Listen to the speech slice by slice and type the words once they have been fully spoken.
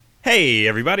Hey,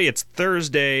 everybody, it's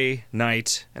Thursday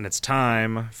night, and it's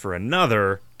time for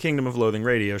another Kingdom of Loathing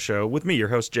radio show with me, your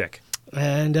host, Jick.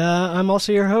 And I'm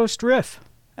also your host, Riff.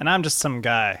 And I'm just some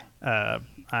guy.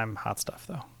 I'm hot stuff,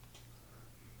 though.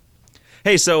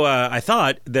 Hey, so I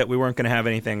thought that we weren't going to have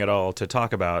anything at all to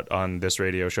talk about on this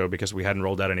radio show because we hadn't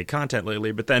rolled out any content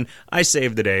lately, but then I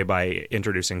saved the day by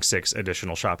introducing 6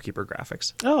 additional shopkeeper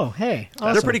graphics. Oh, hey.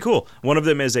 Awesome. They're pretty cool. One of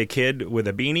them is a kid with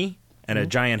a beanie and a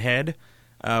giant head.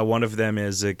 One of them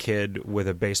is a kid with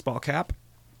a baseball cap.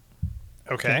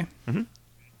 Okay. Mm-hmm.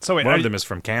 So wait, one of them is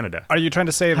from Canada. Are you trying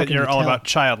to say that you're all tell? about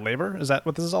child labor? Is that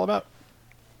what this is all about?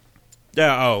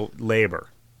 Labor.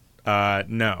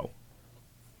 No.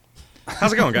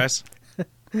 How's it going, guys?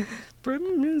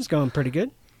 It's going pretty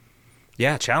good.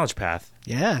 Yeah, challenge path.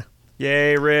 Yeah.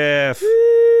 Yay, Riff.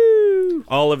 Woo!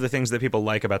 All of the things that people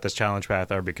like about this challenge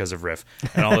path are because of Riff.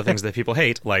 And all the things that people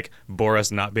hate, like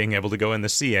Boris not being able to go in the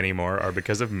sea anymore, are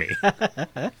because of me.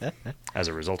 As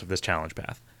a result of this challenge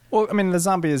path. Well, I mean, the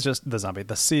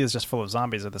sea is just full of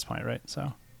zombies at this point, right?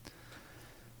 So.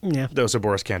 Yeah. So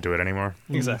Boris can't do it anymore.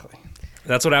 Exactly.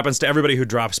 That's what happens to everybody who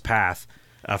drops path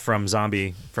from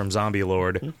Zombie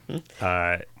Lord,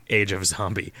 Age of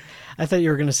Zombie. I thought you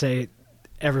were going to say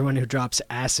everyone who drops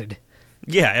acid.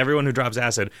 Yeah, everyone who drops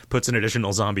acid puts an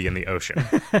additional zombie in the ocean.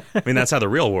 I mean, that's how the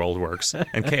real world works.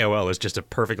 And KoL is just a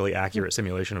perfectly accurate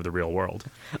simulation of the real world.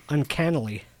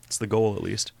 Uncannily. It's the goal, at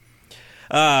least.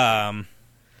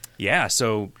 Yeah,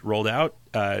 so rolled out.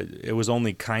 It was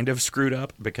only kind of screwed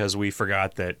up because we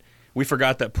forgot that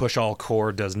push all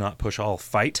core does not push all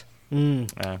fight.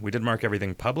 We did mark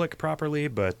everything public properly,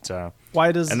 but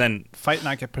why does fight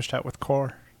not get pushed out with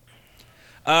core?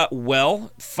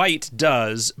 Well, fight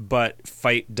does, but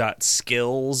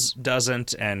fight.skills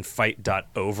doesn't, and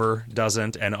fight.over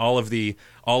doesn't, and all of the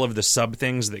sub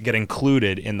things that get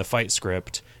included in the fight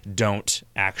script don't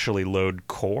actually load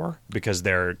core because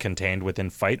they're contained within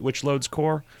fight, which loads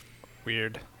core.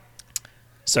 Weird.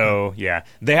 So yeah,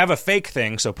 they have a fake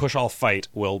thing. So push all fight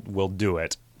will do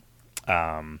it.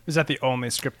 Is that the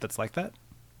only script that's like that?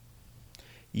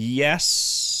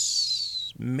 Yes.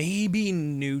 Maybe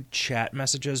new chat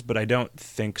messages, but I don't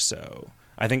think so.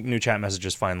 I think new chat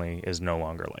messages finally is no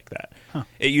longer like that. Huh.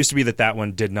 It used to be that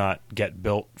one did not get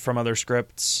built from other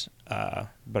scripts, but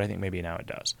I think maybe now it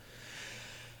does.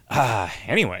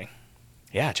 Anyway,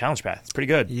 yeah, challenge path. It's pretty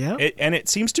good. Yeah. And it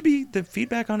seems to be, the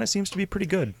feedback on it seems to be pretty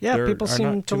good. Yeah, people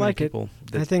seem to like it.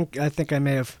 I think I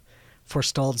may have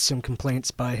forestalled some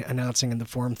complaints by announcing in the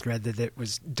forum thread that it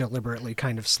was deliberately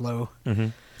kind of slow. Mm-hmm.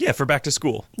 Yeah, for back to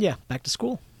school. Yeah, back to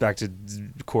school. Back to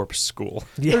corpse school.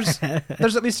 Yeah.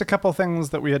 There's at least a couple things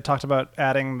that we had talked about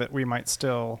adding that we might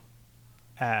still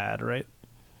add, right?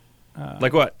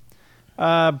 Like what?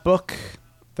 Book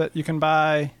that you can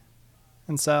buy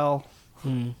and sell.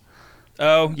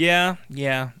 Oh, yeah.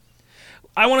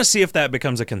 I want to see if that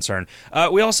becomes a concern.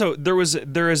 There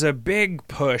is a big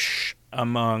push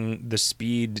among the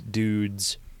speed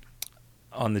dudes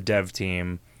on the dev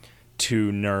team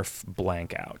to nerf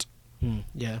blank out.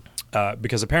 Yeah.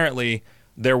 Because apparently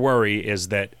their worry is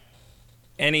that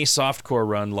any softcore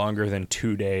run longer than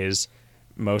 2 days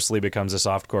mostly becomes a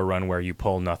softcore run where you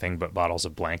pull nothing but bottles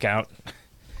of blank out.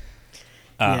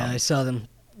 Yeah, I saw them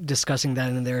discussing that,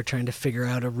 and they were trying to figure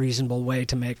out a reasonable way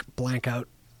to make blank out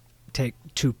take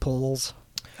 2 pulls.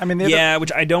 I mean,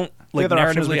 which I don't like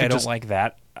narratively. I don't like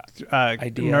that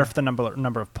idea. Nerf the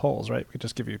number of pulls, right? We could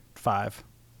just give you 5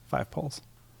 pulls.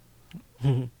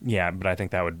 Yeah, but I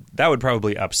think that would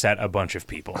probably upset a bunch of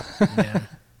people. Yeah.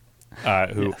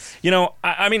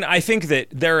 I mean, I think that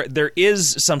there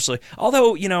is some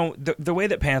although, the way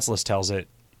that Pantsless tells it,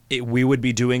 we would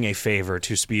be doing a favor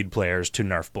to speed players to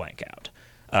nerf blank out.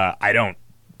 I don't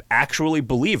actually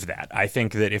believe that. I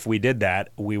think that if we did that,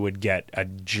 we would get a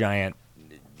giant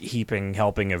heaping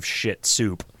helping of shit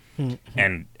soup.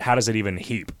 And how does it even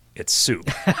heap? It's soup.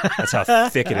 That's how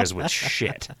thick it is with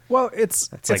shit. Well,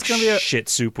 it's like going to be shit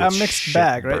soup with a mixed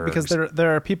bag, right? Because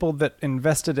there are people that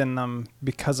invested in them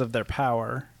because of their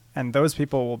power, and those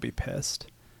people will be pissed.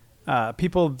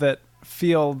 People that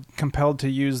feel compelled to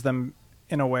use them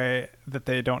in a way that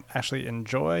they don't actually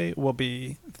enjoy will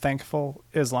be thankful,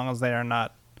 as long as they are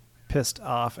not pissed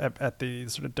off at the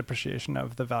sort of depreciation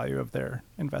of the value of their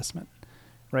investment,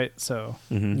 right? So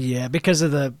yeah, because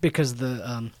of the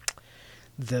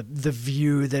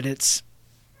view that it's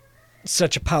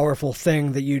such a powerful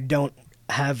thing that you don't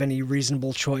have any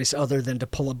reasonable choice other than to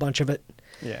pull a bunch of it.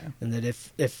 Yeah. And that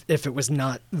if it was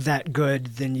not that good,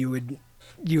 then you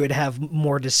would have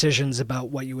more decisions about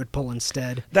what you would pull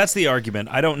instead. That's the argument.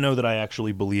 I don't know that I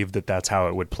actually believe that that's how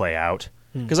it would play out.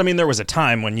 Because, I mean, there was a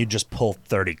time when you'd just pull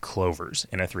 30 clovers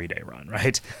in a 3-day run,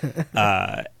 right?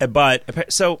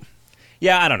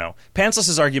 Yeah, I don't know.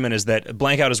 Pantsless's argument is that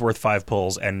blank out is worth 5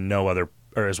 pulls and no other,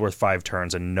 or is worth 5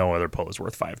 turns and no other pull is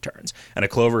worth 5 turns. And a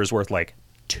clover is worth, like,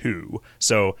 2.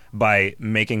 So by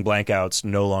making blank outs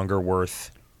no longer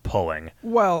worth pulling.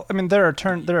 Well, I mean, there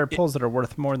are pulls that are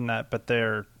worth more than that, but they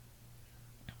are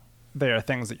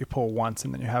things that you pull once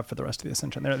and then you have for the rest of the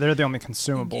ascension. They're the only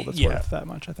consumable that's worth that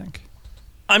much, I think.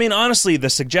 I mean, honestly, the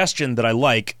suggestion that I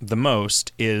like the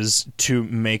most is to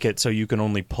make it so you can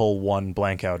only pull 1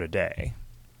 blank out a day.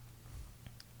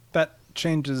 That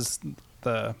changes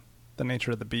the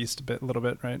nature of the beast a little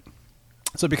bit, right?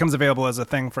 So it becomes available as a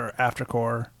thing for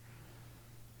aftercore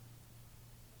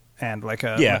and like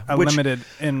a limited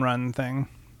in-run thing.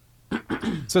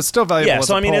 So it's still valuable as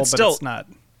a pull, but it's not...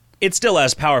 It's still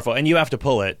as powerful, and you have to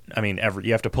pull it. I mean,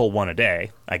 you have to pull 1 a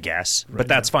day, I guess. Right, but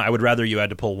that's fine. I would rather you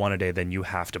had to pull 1 a day than you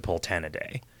have to pull 10 a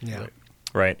day. Yeah.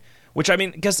 Right? Which, I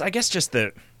mean, I guess just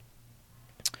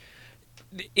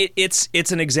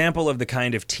it's an example of the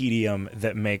kind of tedium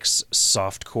that makes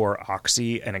softcore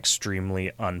Oxy an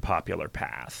extremely unpopular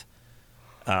path.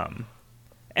 And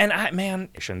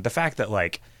the fact that,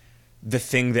 like, the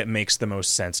thing that makes the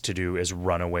most sense to do is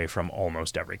run away from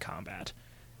almost every combat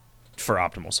for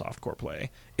optimal softcore play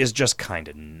is just kind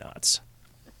of nuts.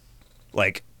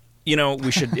 Like, you know,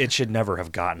 it should never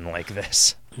have gotten like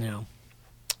this. Yeah.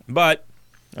 But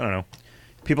I don't know.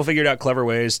 People figured out clever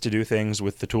ways to do things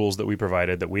with the tools that we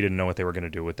provided that we didn't know what they were going to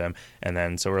do with them. And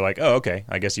then so we're like, oh, okay,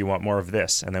 I guess you want more of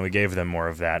this. And then we gave them more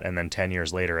of that. And then 10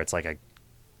 years later, it's like a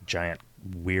giant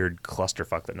weird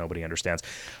clusterfuck that nobody understands.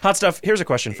 Hot Stuff, here's a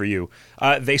question for you.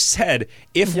 They said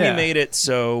if we made it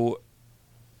so...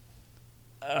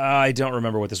 I don't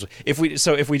remember what this was. If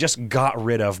we just got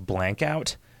rid of blank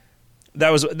out, that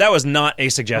was not a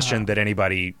suggestion that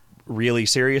anybody really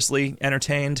seriously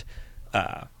entertained.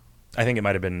 I think it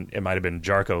might have been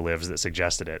Jarko Lives that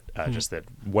suggested it. Just that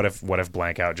what if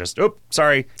blank out just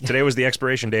sorry, today was the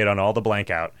expiration date on all the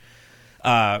blank out.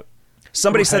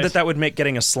 Somebody said that would make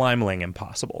getting a slimeling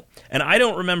impossible, and I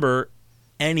don't remember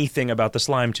anything about the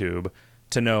slime tube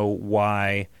to know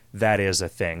why that is a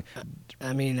thing.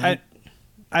 I mean,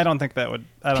 I don't think that would.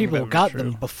 People got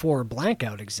them before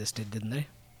blankout existed, didn't they?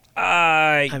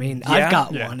 I mean, I've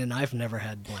got one, and I've never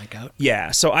had blankout.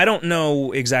 Yeah, so I don't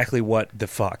know exactly what the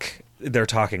fuck they're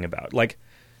talking about. Like,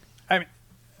 I mean,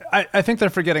 I think they're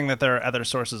forgetting that there are other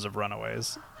sources of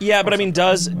runaways. Yeah, but I mean,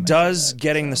 does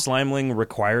getting the slimeling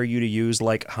require you to use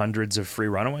like hundreds of free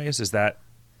runaways? Is that?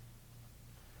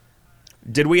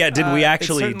 Did we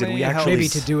actually maybe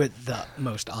to do it the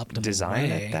most optimal design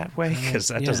way. It that way? Because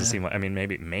that doesn't seem like. I mean,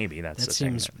 maybe that's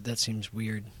that seems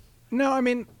weird. No, I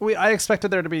mean, I expected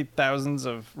there to be thousands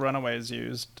of runaways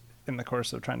used in the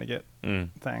course of trying to get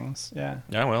things. Yeah.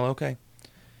 Oh well, okay.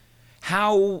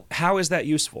 How is that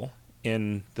useful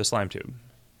in the slime tube?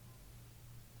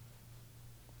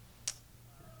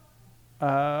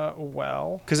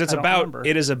 Well, because it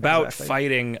is about exactly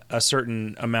fighting a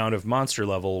certain amount of monster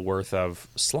level worth of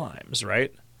slimes,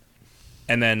 right?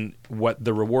 And then what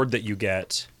the reward that you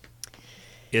get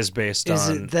is based on. Is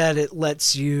it that it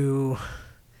lets you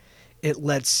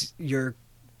let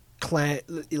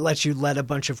a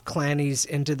bunch of clannies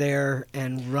into there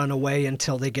and run away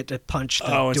until they get to punch the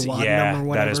duodenum or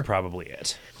whatever? That is probably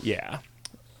it. Yeah,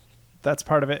 that's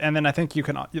part of it. And then I think you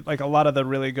can, like, a lot of the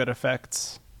really good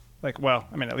effects. Like, well,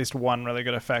 I mean, at least one really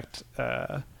good effect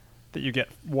that you get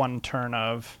 1 turn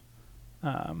of,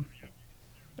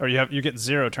 or you get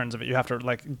 0 turns of it. You have to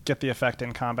like get the effect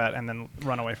in combat and then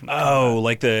run away from the combat.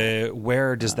 Like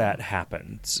where does that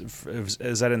happen?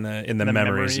 Is that in the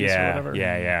memories?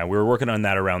 Yeah. We were working on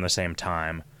that around the same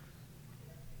time.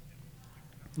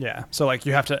 Yeah, so like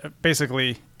you have to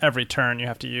basically every turn you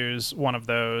have to use one of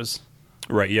those.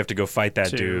 Right, you have to go fight that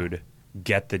dude.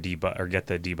 Get the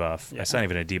debuff. Yeah. It's not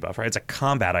even a debuff, right? It's a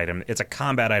combat item. It's a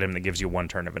combat item that gives you 1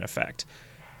 turn of an effect,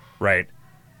 right?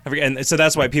 And so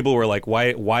that's why people were like,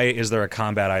 "Why is there a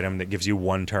combat item that gives you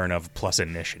 1 turn of plus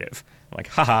initiative?" I'm like,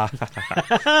 haha.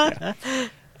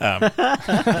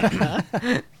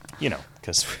 You know,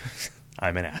 because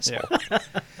I'm an asshole.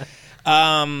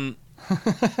 Yeah.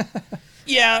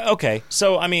 Yeah. Okay.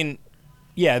 So I mean,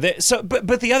 yeah.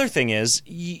 But the other thing is,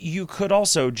 you could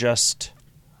also just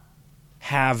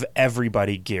have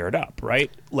everybody geared up, right?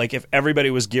 Like if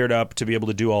everybody was geared up to be able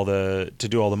to do all the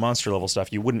monster level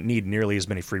stuff, you wouldn't need nearly as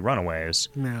many free runaways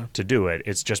to do it.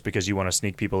 It's just because you want to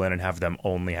sneak people in and have them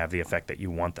only have the effect that you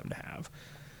want them to have.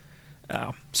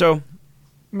 So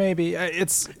maybe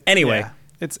it's anyway. Yeah.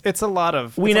 It's a lot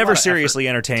of. We never seriously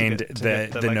entertained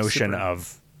the notion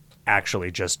of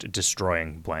actually just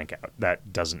destroying blank out.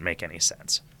 That doesn't make any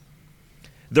sense.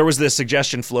 There was this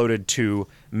suggestion floated to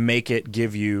make it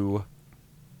give you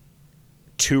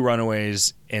 2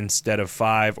 runaways instead of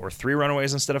 5, or 3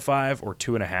 runaways instead of 5, or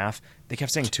 2.5. They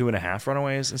kept saying 2.5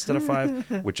 runaways instead of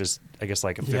 5, which is, I guess,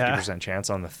 like a 50% chance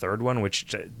on the third one,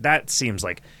 which that seems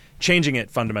like changing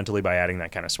it fundamentally by adding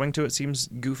that kind of swing to it seems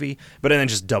goofy, but then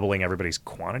just doubling everybody's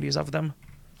quantities of them.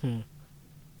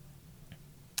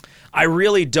 I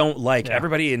really don't like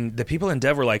everybody, and the people in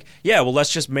Dev were like, yeah, well,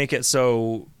 let's just make it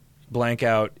so blank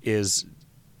out is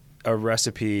a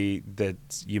recipe that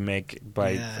you make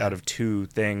by out of 2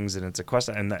 things, and it's a quest,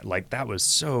 and that was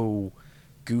so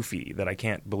goofy that I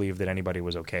can't believe that anybody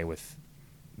was okay with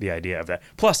the idea of that.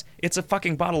 Plus, it's a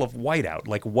fucking bottle of whiteout.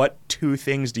 Like, what 2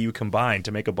 things do you combine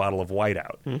to make a bottle of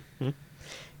whiteout?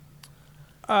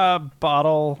 A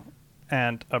bottle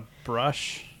and a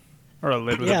brush, or a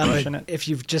lid with a brush in it. If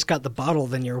you've just got the bottle,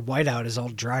 then your whiteout is all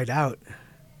dried out.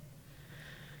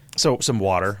 So some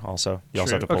water also. You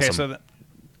also have to pull some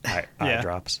eye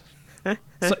drops.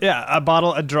 So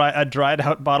a dried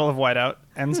out bottle of whiteout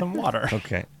and some water.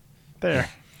 Okay. There.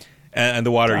 And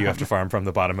the water you have to farm from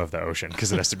the bottom of the ocean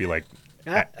because it has to be like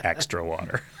extra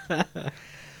water.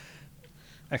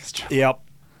 Extra. Yep.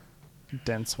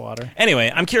 Dense water.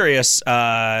 Anyway, I'm curious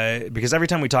because every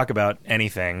time we talk about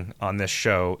anything on this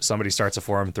show, somebody starts a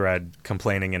forum thread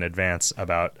complaining in advance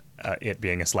about it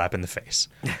being a slap in the face.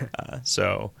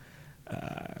 So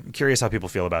I'm curious how people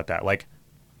feel about that. Like,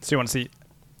 so you want to see?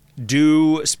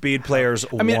 Do speed players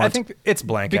I think it's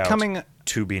blank becoming out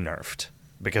to be nerfed?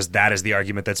 Because that is the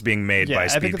argument that's being made by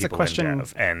speed people in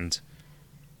Dev. And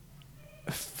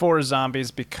for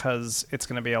zombies, because it's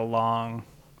going to be a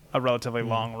relatively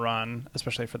long run,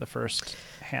 especially for the first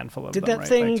handful of them. Did that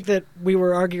thing that we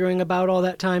were arguing about all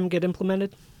that time get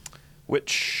implemented?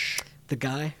 Which? The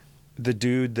guy? The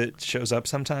dude that shows up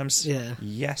sometimes? Yeah.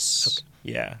 Yes.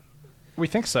 Okay. Yeah. We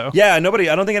think so. Yeah, I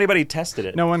don't think anybody tested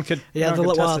it. No one could. Yeah, no one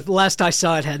could test it. The last I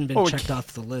saw it hadn't been checked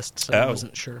off the list, so I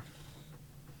wasn't sure.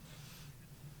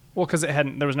 Well, because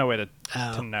there was no way to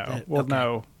know. We'll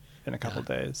know in a couple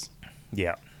days.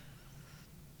 Yeah.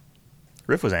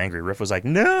 Riff was angry. Riff was like,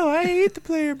 "No, I hate the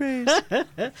player base."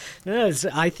 No,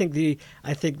 I think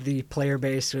the player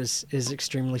base is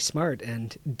extremely smart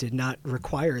and did not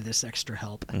require this extra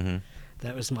help. Mm-hmm.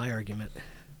 That was my argument.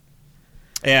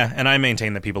 Yeah, and I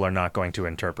maintain that people are not going to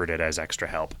interpret it as extra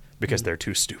help because they're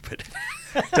too stupid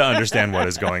to understand what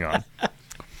is going on.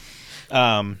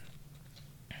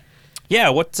 Yeah,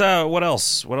 what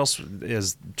else? What else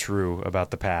is true about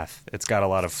the path? It's got a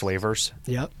lot of flavors.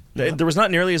 Yep. There was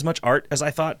not nearly as much art as I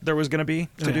thought there was going to be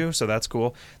to do, so that's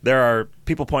cool. There are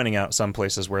people pointing out some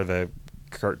places where the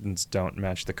curtains don't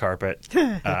match the carpet,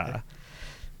 where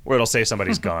it'll say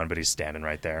somebody's gone, but he's standing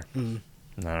right there. I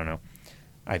don't know.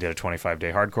 I did a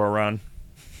 25-day hardcore run.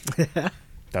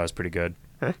 That was pretty good.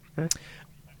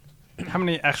 How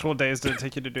many actual days did it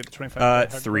take you to do the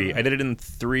 25-day 3. run? I did it in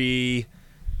 3,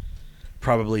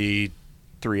 probably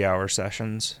 3-hour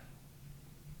sessions.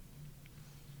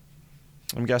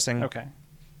 I'm guessing. Okay.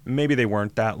 Maybe they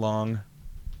weren't that long.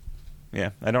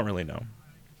 Yeah, I don't really know.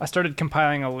 I started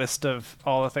compiling a list of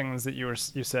all the things that you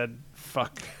said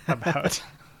fuck about.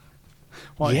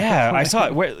 Yeah, I saw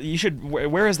it.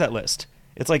 Where is that list?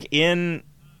 It's like in.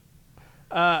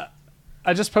 I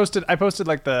posted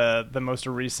like the most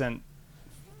recent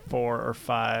 4 or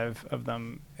 5 of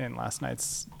them in last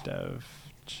night's dev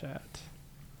chat.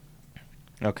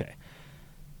 Okay.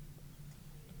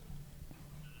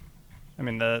 I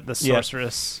mean, the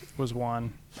sorceress was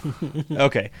one.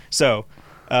 Okay, so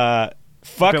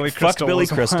fuck Billy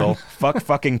Crystal, fuck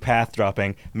fucking path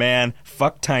dropping, man,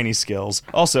 fuck tiny skills.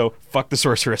 Also, fuck the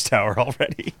sorceress tower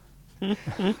already.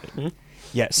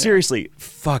 Yeah, seriously,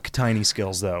 fuck tiny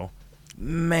skills though,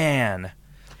 man.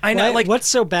 I know, like, what's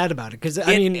so bad about it? Because the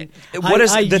thing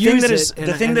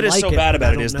that is so bad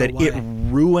about it is that why. It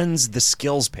ruins the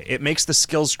skills page. It makes the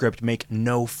skills script make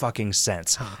no fucking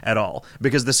sense at all,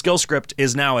 because the skill script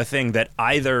is now a thing that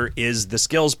either is the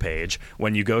skills page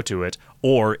when you go to it,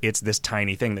 or it's this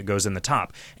tiny thing that goes in the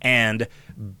top. And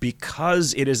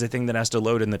because it is a thing that has to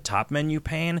load in the top menu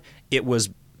pane, it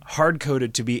was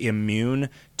hard-coded to be immune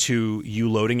to you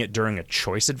loading it during a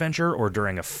choice adventure or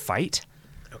during a fight.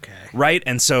 Okay. Right?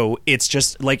 And so it's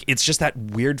just that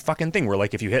weird fucking thing where,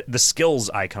 like, if you hit the skills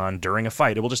icon during a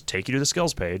fight, it will just take you to the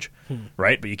skills page,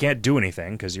 right? But you can't do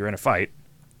anything because you're in a fight.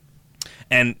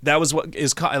 And that was what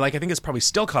is I think it's probably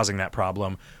still causing that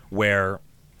problem where,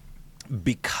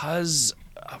 because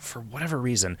for whatever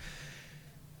reason.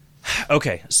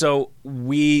 Okay, so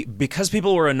because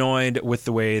people were annoyed with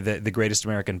the way that the Greatest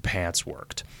American Pants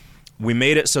worked, we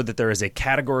made it so that there is a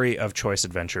category of choice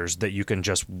adventures that you can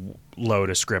just load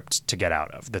a script to get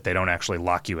out of, that they don't actually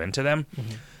lock you into them.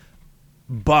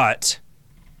 But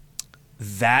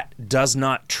that does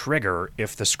not trigger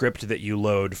if the script that you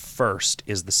load first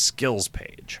is the skills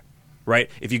page, right?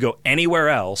 If you go anywhere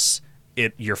else,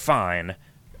 you're fine.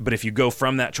 But if you go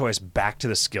from that choice back to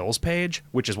the skills page,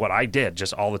 which is what I did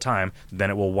just all the time,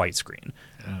 then it will white screen.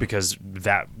 Because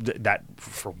that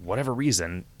for whatever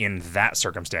reason, in that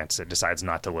circumstance, it decides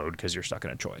not to load because you're stuck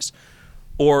in a choice.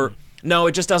 Or, no,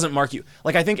 it just doesn't mark you.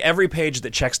 Like, I think every page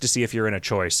that checks to see if you're in a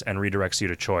choice and redirects you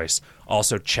to choice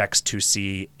also checks to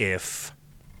see if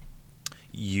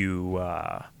you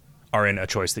are in a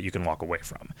choice that you can walk away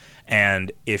from.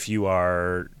 And if you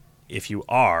are,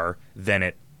 then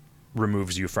it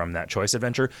removes you from that choice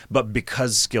adventure. But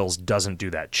because skills doesn't do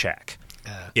that check,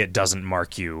 it doesn't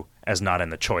mark you as not in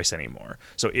the choice anymore.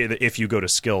 So if you go to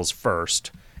skills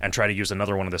first and try to use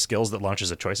another one of the skills that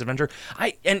launches a choice adventure,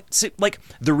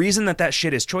 the reason that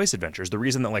shit is choice adventures, the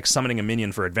reason that like summoning a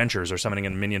minion for adventures or summoning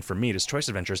a minion for meat is choice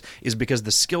adventures, is because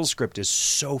the skill script is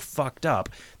so fucked up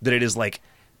that it is like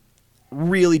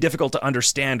really difficult to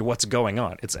understand what's going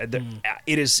on.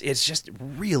 It's just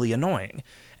really annoying.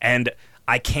 And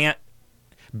I can't,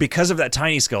 because of that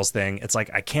tiny skills thing, it's like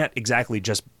I can't exactly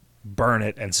just burn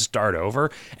it and start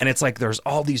over. And it's like there's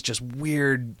all these just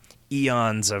weird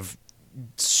eons of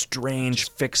strange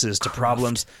fixes to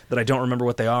problems that I don't remember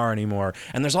what they are anymore.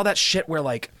 And there's all that shit where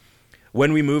like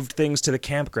when we moved things to the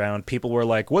campground, people were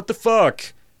like, what the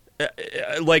fuck?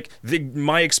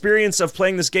 My experience of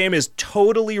playing this game is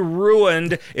totally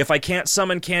ruined if I can't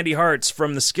summon candy hearts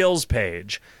from the skills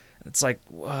page. It's like,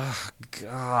 oh,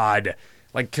 God.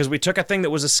 Like, because we took a thing that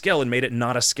was a skill and made it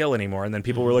not a skill anymore, and then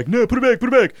people were like, no, put it back,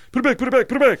 put it back, put it back, put it back,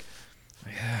 put it back.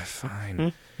 Yeah,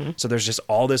 fine. So there's just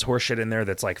all this horseshit in there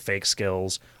that's like fake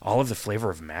skills. All of the Flavor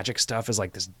of Magic stuff is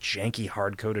like this janky,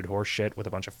 hard-coded horseshit with a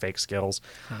bunch of fake skills.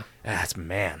 That's,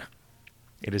 man.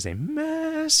 It is a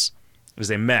mess. It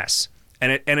is a mess.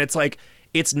 And it's like,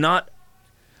 it's not...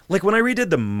 Like, when I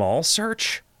redid the mall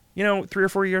search, 3 or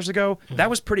 4 years ago, that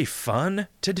was pretty fun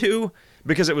to do.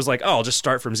 Because it was like, oh, I'll just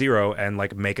start from zero and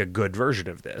like make a good version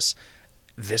of this.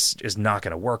 This is not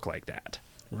going to work like that.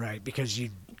 Right, because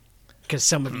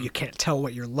some of you can't tell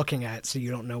what you're looking at, so you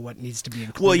don't know what needs to be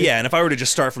included. Well, yeah, and if I were to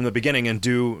just start from the beginning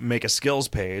and make a skills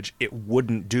page, it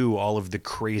wouldn't do all of the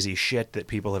crazy shit that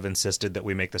people have insisted that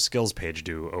we make the skills page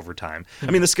do over time. I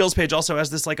mean, the skills page also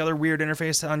has this like other weird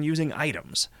interface on using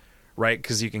items. Right,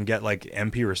 because you can get like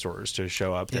MP restorers to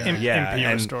show up.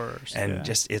 MP restorers, and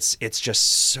just it's just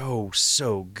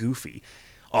so goofy.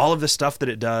 All of the stuff that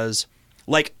it does,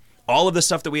 like all of the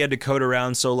stuff that we had to code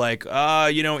around. So like,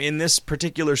 in this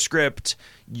particular script,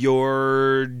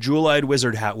 your jewel-eyed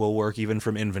wizard hat will work even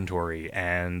from inventory,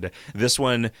 and this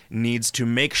one needs to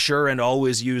make sure and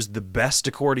always use the best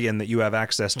accordion that you have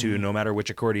access to, no matter which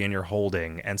accordion you're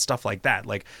holding, and stuff like that.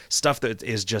 Like stuff that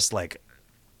is just like.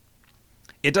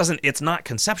 It's not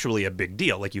conceptually a big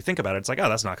deal. Like you think about it, it's like, oh,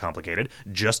 that's not complicated.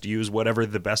 Just use whatever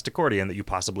the best accordion that you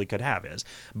possibly could have is.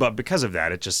 But because of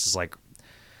that, it just is like,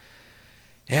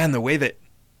 yeah, and the way that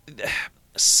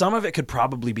some of it could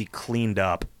probably be cleaned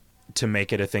up to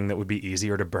make it a thing that would be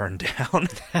easier to burn down.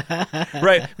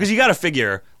 Right? Because you got to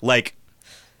figure, like,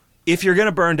 if you're going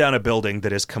to burn down a building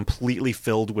that is completely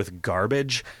filled with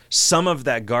garbage, some of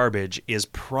that garbage is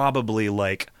probably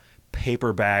like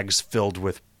paper bags filled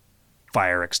with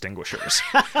fire extinguishers.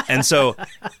 And so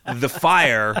the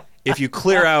fire, if you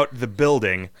clear out the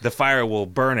building, the fire will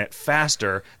burn it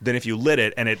faster than if you lit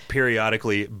it and it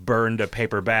periodically burned a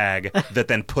paper bag that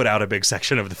then put out a big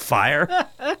section of the fire.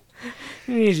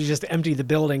 You need to just empty the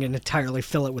building and entirely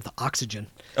fill it with oxygen.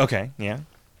 Okay, yeah.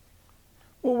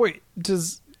 Well, wait,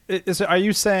 are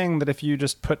you saying that if you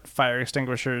just put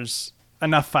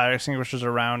enough fire extinguishers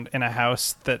around in a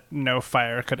house that no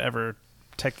fire could ever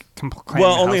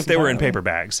well, only if they were in paper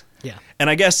bags. Yeah. And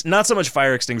I guess not so much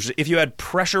fire extinguishers. If you had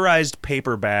pressurized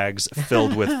paper bags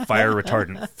filled with fire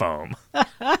retardant foam.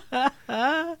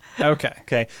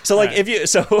 Okay. So like if you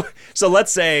so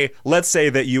let's say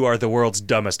that you are the world's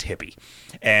dumbest hippie,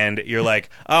 and you're like,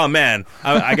 oh man,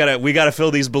 we gotta fill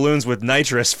these balloons with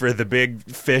nitrous for the big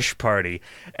fish party,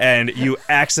 and you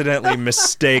accidentally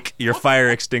mistake your fire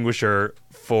extinguisher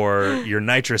for your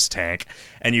nitrous tank,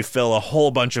 and you fill a whole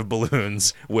bunch of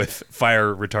balloons with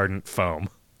fire retardant foam.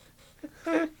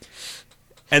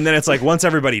 And then it's like once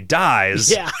everybody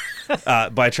dies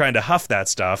by trying to huff that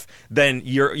stuff, then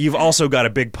you've also got a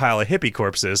big pile of hippie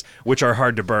corpses, which are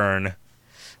hard to burn.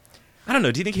 I don't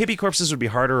know. Do you think hippie corpses would be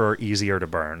harder or easier to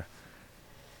burn?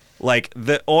 Like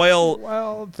the oil.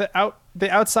 Well, the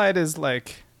outside is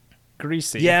like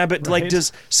greasy. Yeah, but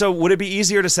right? would it be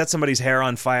easier to set somebody's hair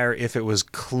on fire if it was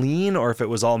clean or if it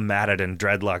was all matted and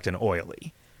dreadlocked and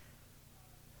oily?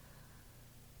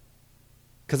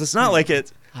 Because it's not like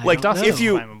it. Like if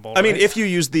you, I mean, if you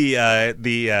use the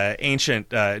ancient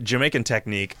Jamaican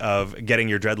technique of getting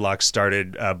your dreadlocks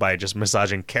started by just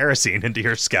massaging kerosene into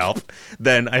your scalp,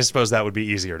 then I suppose that would be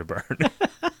easier to burn.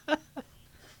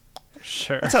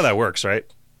 Sure, that's how that works, right?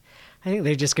 I think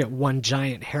they just get one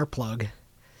giant hair plug.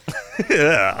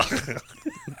 Yeah.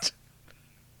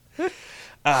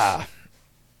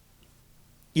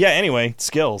 Yeah. Anyway,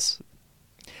 skills.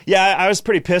 Yeah, I was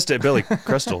pretty pissed at Billy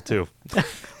Crystal too.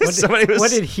 What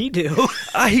did he do?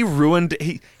 He ruined.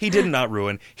 He did not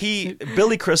ruin.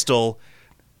 Billy Crystal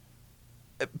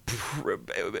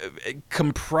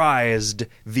comprised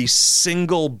the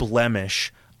single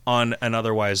blemish on an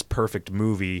otherwise perfect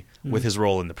movie with his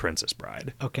role in The Princess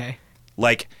Bride. Okay.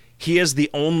 Like, he is the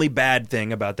only bad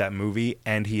thing about that movie,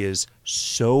 and he is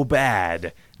so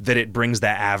bad that it brings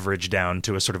that average down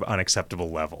to a sort of unacceptable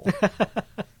level.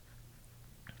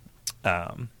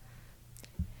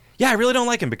 Yeah, I really don't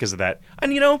like him because of that.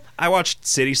 And, I watched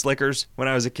City Slickers when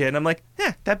I was a kid, and I'm like,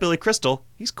 that Billy Crystal,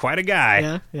 he's quite a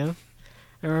guy. Yeah.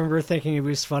 I remember thinking it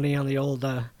was funny on the old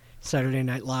Saturday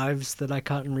Night Lives that I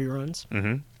caught in reruns.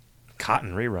 Mm-hmm.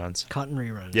 Cotton reruns. Cotton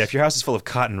reruns. Yeah, if your house is full of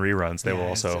cotton reruns, they will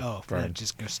also burn. That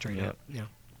just go straight up.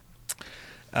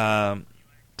 Yeah.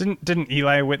 Didn't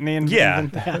Eli Whitney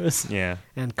invent those? Yeah.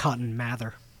 And Cotton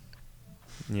Mather.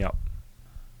 Yep.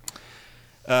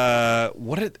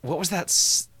 What was that?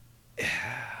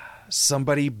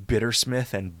 Somebody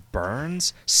Bittersmith and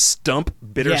Burns? Stump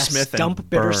Bittersmith and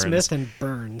Burns. Bittersmith and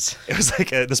Burns. It was like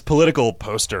this political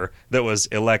poster that was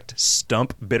elect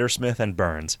Stump Bittersmith and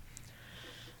Burns.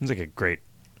 It was like a great.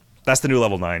 That's the new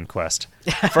level 9 quest.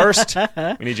 First,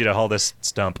 we need you to haul this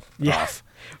stump off.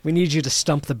 We need you to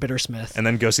stump the Bittersmith. And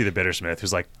then go see the Bittersmith,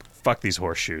 who's like, fuck these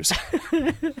horseshoes.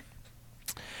 And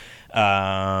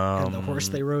the horse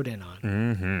they rode in on.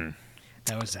 Mm-hmm.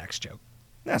 That was Zach's joke.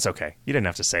 That's okay. You didn't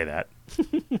have to say that.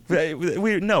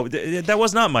 That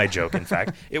was not my joke, in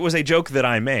fact. It was a joke that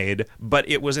I made, but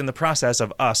it was in the process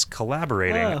of us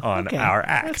collaborating on our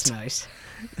act. That's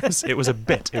nice. It was a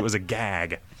bit. It was a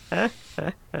gag.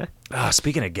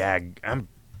 Speaking of gag,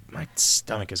 my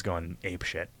stomach is going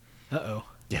apeshit. Uh-oh.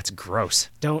 Yeah, it's gross.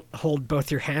 Don't hold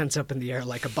both your hands up in the air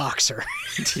like a boxer.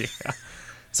 Yeah.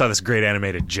 Saw this great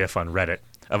animated GIF on Reddit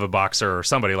of a boxer or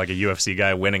somebody like a UFC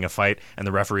guy winning a fight, and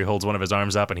the referee holds one of his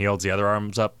arms up, and he holds the other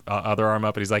arm up,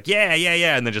 and he's like, yeah,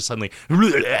 and then just suddenly,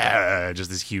 just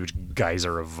this huge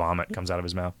geyser of vomit comes out of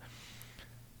his mouth.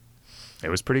 It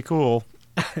was pretty cool.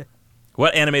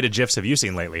 What animated GIFs have you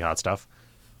seen lately, Hot Stuff?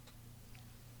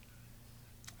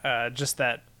 Just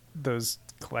those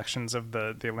collections of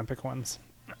the Olympic ones.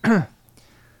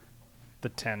 the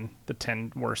 10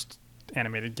 worst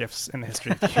animated GIFs in the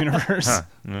history of the universe. Huh.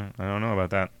 I don't know about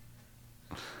that.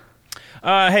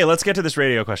 Hey, let's get to this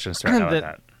radio question. How about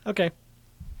that? Okay.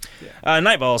 Yeah.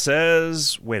 Nightball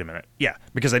says, wait a minute. Yeah,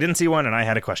 because I didn't see one and I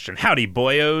had a question. Howdy,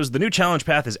 boyos. The new challenge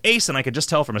path is ace, and I could just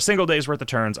tell from a single day's worth of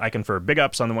turns I confer big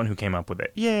ups on the one who came up with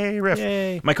it. Yay, Riff.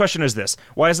 Yay. My question is this.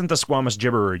 Why isn't the Squamous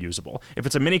Gibberer usable? If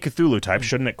it's a mini Cthulhu type,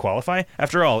 shouldn't it qualify?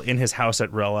 After all, in his house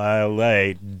at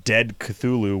Relay, dead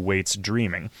Cthulhu waits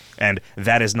dreaming. And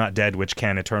that is not dead which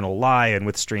can eternal lie, and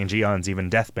with strange eons even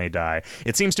death may die.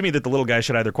 It seems to me that the little guy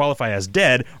should either qualify as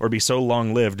dead or be so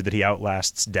long-lived that he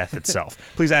outlasts death itself.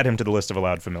 Please add him to the list of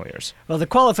allowed familiars. Well, the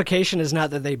qualification is not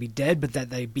that they be dead, but that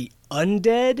they be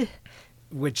undead,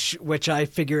 which I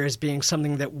figure as being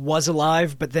something that was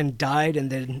alive but then died and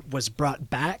then was brought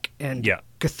back. And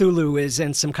Cthulhu is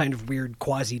in some kind of weird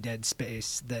quasi-dead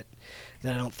space that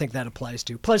I don't think that applies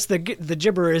to. Plus, the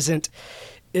Gibber isn't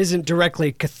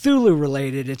directly Cthulhu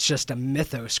related. It's just a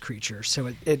mythos creature,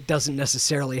 so it doesn't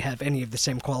necessarily have any of the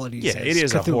same qualities. Yeah, as it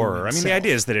is Cthulhu a horror. itself. I mean, the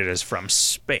idea is that it is from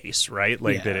space, right?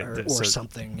 Like or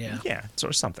something. Yeah. Yeah,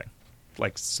 or something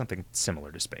like something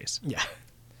similar to space. Yeah.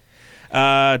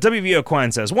 WVO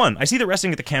Quine says, 1, I see the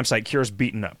resting at the campsite cures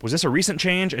beaten up. Was this a recent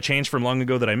change, a change from long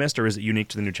ago that I missed, or is it unique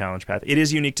to the new challenge path? It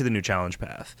is unique to the new challenge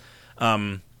path.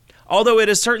 Although it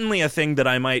is certainly a thing that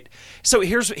I might... So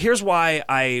here's why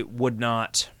I would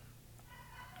not...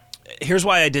 Here's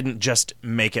why I didn't just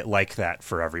make it like that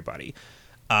for everybody.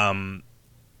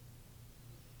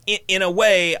 In a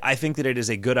way, I think that it is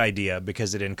a good idea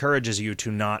because it encourages you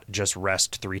to not just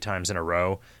rest 3 times in a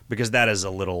row, because that's a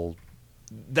little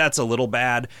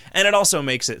bad. And it also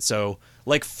makes it so,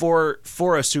 like, for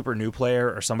a super new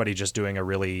player or somebody just doing a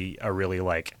really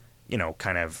like,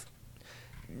 kind of...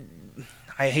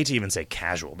 I hate to even say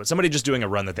casual, but somebody just doing a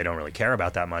run that they don't really care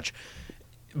about that much,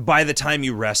 by the time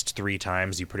you rest 3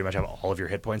 times, you pretty much have all of your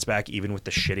hit points back, even with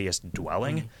the shittiest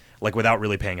dwelling, like without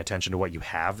really paying attention to what you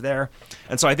have there.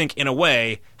 And so I think, in a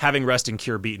way, having rest and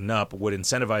cure beaten up would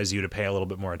incentivize you to pay a little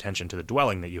bit more attention to the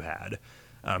dwelling that you had,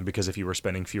 because if you were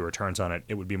spending fewer turns on it,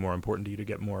 it would be more important to you to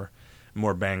get more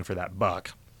bang for that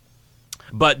buck.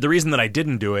 But the reason that I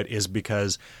didn't do it is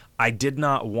because I did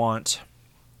not want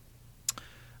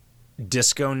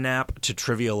Disco Nap to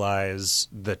trivialize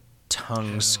the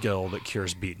tongue skill that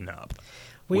cures beaten up.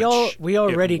 We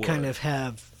already kind of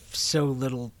have so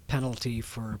little penalty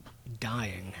for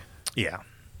dying. Yeah.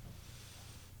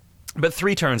 But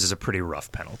 3 turns is a pretty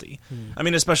rough penalty. I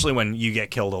mean, especially when you get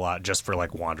killed a lot just for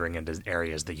like wandering into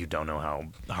areas that you don't know how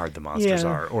hard the monsters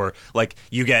are, or like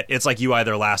it's like you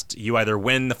either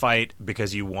win the fight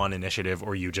because you won initiative,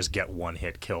 or you just get 1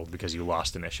 hit killed because you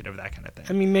lost initiative, that kind of thing.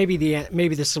 I mean, maybe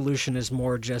the solution is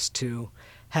more just to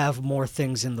have more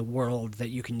things in the world that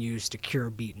you can use to cure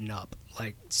beaten up,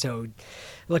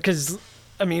 because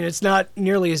I mean, it's not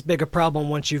nearly as big a problem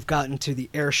once you've gotten to the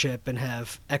airship and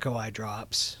have Echo Eye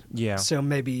drops. Yeah. So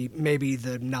maybe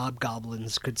the Knob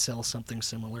Goblins could sell something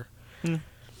similar.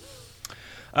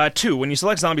 2, when you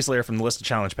select Zombie Slayer from the list of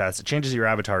challenge paths, it changes your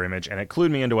avatar image, and it clued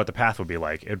me into what the path would be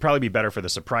like. It would probably be better for the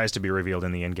surprise to be revealed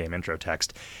in the in-game intro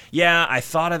text. Yeah, I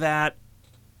thought of that.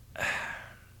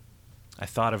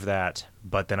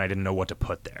 But then I didn't know what to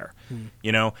put there.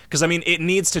 You know? Because, I mean, it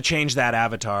needs to change that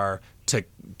avatar to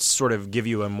sort of give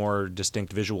you a more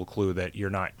distinct visual clue that you're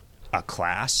not a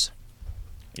class.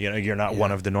 You know, you're not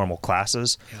one of the normal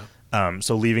classes. Yeah.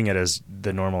 So leaving it as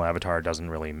the normal avatar doesn't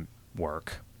really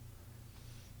work.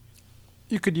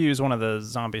 You could use one of the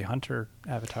zombie hunter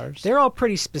avatars. They're all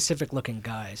pretty specific looking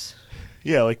guys.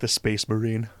 Yeah, like the Space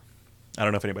Marine. I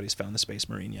don't know if anybody's found the Space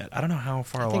Marine yet. I don't know how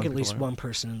far along. I think at least one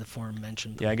person in the forum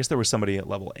mentioned them. Yeah, I guess there was somebody at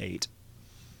level 8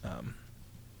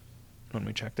 when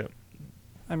we checked it.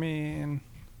 I mean,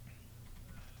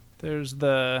 there's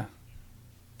the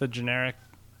generic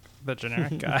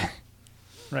guy,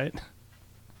 right?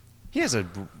 He has a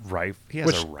rifle.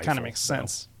 Which kind of makes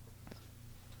sense,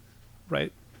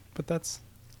 right? But that's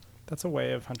a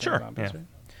way of hunting zombies, right?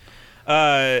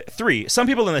 3. Some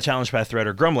people in the challenge path thread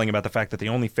are grumbling about the fact that the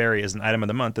only fairy is an item of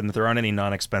the month and that there aren't any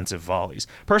non-expensive volleys.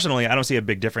 Personally, I don't see a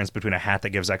big difference between a hat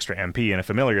that gives extra MP and a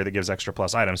familiar that gives extra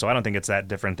plus items, so I don't think it's that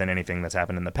different than anything that's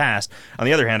happened in the past. On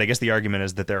the other hand, I guess the argument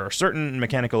is that there are certain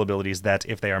mechanical abilities that,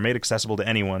 if they are made accessible to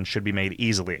anyone, should be made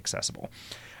easily accessible.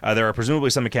 There are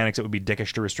presumably some mechanics that would be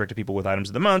dickish to restrict to people with items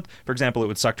of the month. For example, it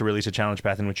would suck to release a challenge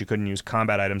path in which you couldn't use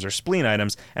combat items or spleen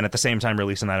items, and at the same time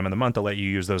release an item of the month to let you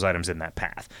use those items in that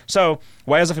path. So,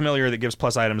 why is a familiar that gives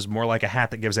plus items more like a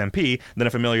hat that gives MP than a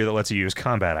familiar that lets you use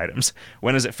combat items?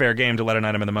 When is it fair game to let an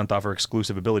item of the month offer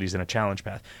exclusive abilities in a challenge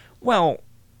path? Well,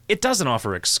 it doesn't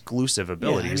offer exclusive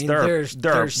abilities. Yeah, I mean,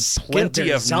 there are plenty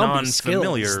of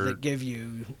non-familiar that give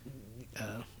you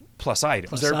plus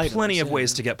items. There are plenty of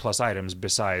ways to get plus items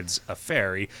besides a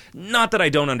fairy. Not that I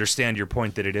don't understand your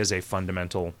point that it is a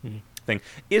fundamental thing.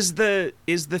 Is the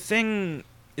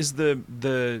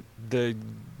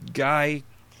guy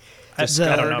I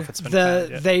don't know if it's been found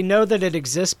yet. They know that it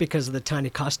exists because of the tiny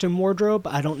costume wardrobe.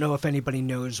 I don't know if anybody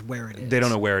knows where it is. They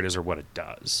don't know where it is or what it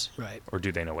does. Right. Or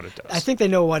do they know what it does? I think they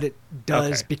know what it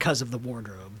does because of the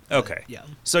wardrobe. Okay. Yeah.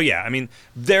 So yeah, I mean,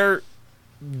 there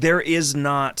is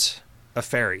not a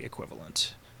fairy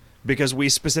equivalent, because we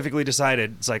specifically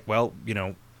decided, it's like, well, you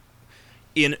know,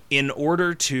 in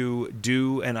order to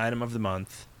do an item of the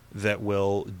month that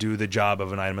will do the job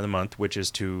of an item of the month, which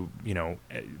is to, you know,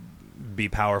 be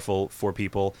powerful for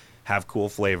people, have cool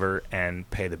flavor, and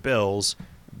pay the bills,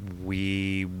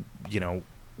 we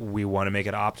want to make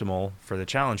it optimal for the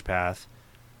challenge path,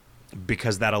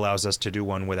 because that allows us to do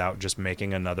one without just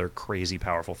making another crazy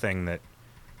powerful thing that,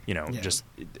 you know, just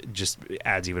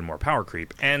adds even more power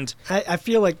creep. And I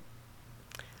feel like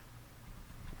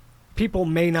people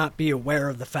may not be aware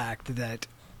of the fact that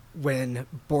when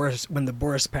the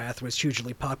Boris path was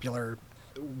hugely popular,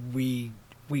 we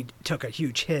took a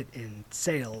huge hit in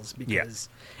sales because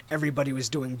everybody was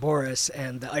doing Boris,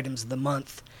 and the items of the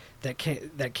month that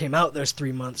came out those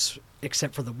 3 months,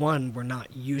 except for the one, were not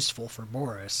useful for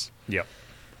Boris. Yep.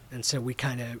 And so we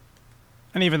kind of...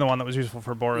 And even the one that was useful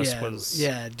for Boris was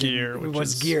gear. It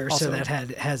was gear, so that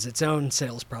has its own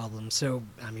sales problem. So,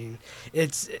 I mean,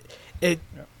 it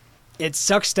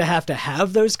sucks to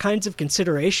have those kinds of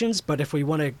considerations, but if we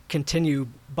want to continue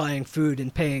buying food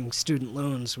and paying student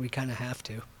loans, we kind of have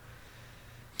to.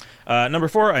 Number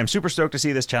 4, I'm super stoked to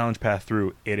see this challenge path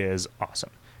through. It is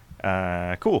awesome.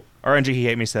 Cool. RNG He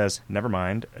Hate Me says, never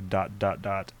mind, ...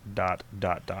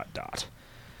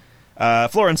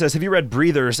 Florin says, have you read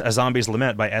Breathers, A Zombie's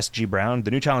Lament by S.G. Brown?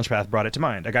 The new challenge path brought it to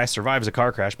mind. A guy survives a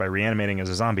car crash by reanimating as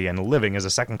a zombie and living as a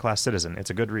second-class citizen.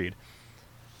 It's a good read.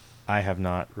 I have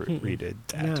not read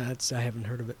that. No, I haven't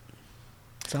heard of it.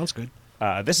 Sounds good.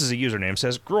 This is a username,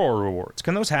 says, Grower rewards.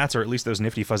 Can those hats, or at least those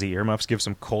nifty fuzzy earmuffs, give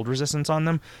some cold resistance on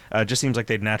them? Just seems like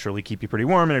they'd naturally keep you pretty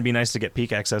warm, and it'd be nice to get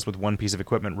peak access with one piece of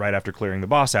equipment right after clearing the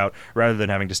boss out, rather than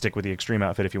having to stick with the extreme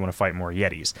outfit if you want to fight more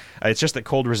Yetis. It's just that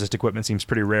cold resist equipment seems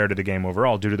pretty rare to the game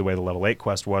overall, due to the way the level 8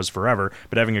 quest was forever,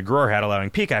 but having a Grower hat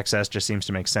allowing peak access just seems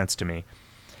to make sense to me.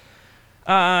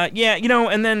 Yeah,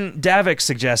 and then Davik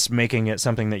suggests making it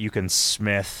something that you can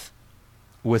smith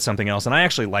with something else, and I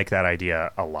actually like that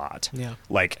idea a lot. Yeah.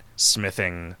 Like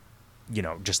smithing,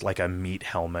 just like a meat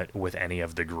helmet with any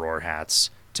of the Grower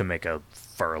hats to make a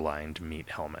fur-lined meat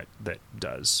helmet that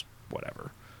does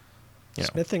whatever.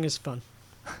 Smithing is fun.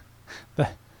 The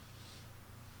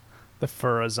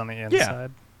fur is on the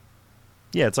inside.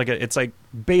 Yeah, it's like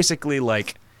basically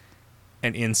like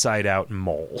an inside-out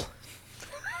mole.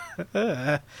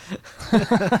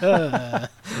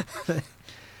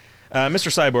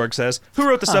 Mr. Cyborg says, who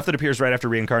wrote the stuff that appears right after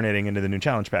reincarnating into the new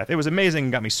challenge path? It was amazing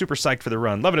and got me super psyched for the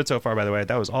run. Loving it so far, by the way.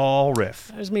 That was all Riff.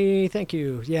 That was me. Thank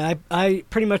you. Yeah, I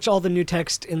pretty much all the new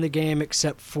text in the game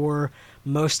except for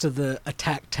most of the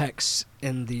attack text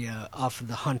in the off of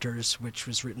the Hunters, which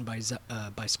was written by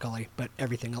Scully, but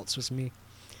everything else was me.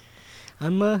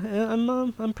 I'm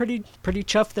pretty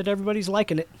chuffed that everybody's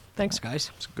liking it. Thanks,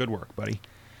 guys. It's good work, buddy.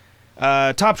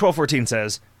 Top 1214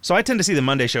 says, so I tend to see the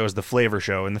Monday show as the flavor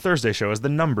show and the Thursday show as the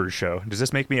numbers show. Does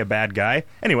this make me a bad guy?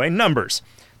 Anyway, numbers.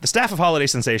 The staff of Holiday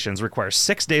Sensations requires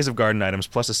 6 days of garden items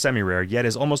plus a semi-rare, yet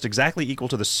is almost exactly equal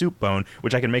to the soup bone,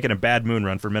 which I can make in a bad moon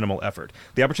run for minimal effort.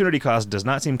 The opportunity cost does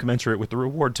not seem commensurate with the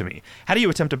reward to me. How do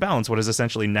you attempt to balance what is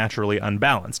essentially naturally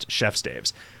unbalanced? Chef's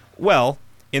Daves. Well,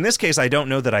 in this case, I don't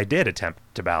know that I did attempt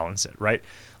to balance it, right?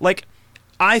 Like,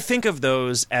 I think of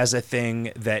those as a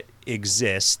thing that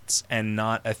exists and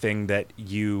not a thing that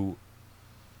you,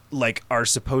 like, are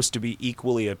supposed to be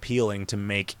equally appealing to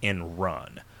make in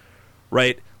run,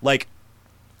 right? Like,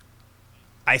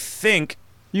 I think...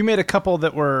 You made a couple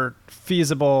that were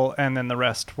feasible, and then the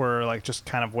rest were, like, just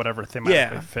kind of whatever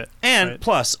thematically fit. And right?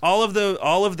 plus, all of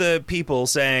the people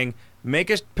saying, make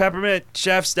a peppermint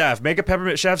chef staff, make a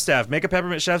peppermint chef staff, make a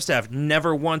peppermint chef staff,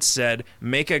 never once said,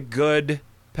 make a good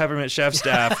peppermint chef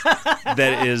staff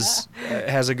that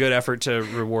has a good effort to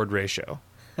reward ratio.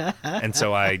 And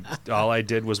so all I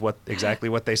did was exactly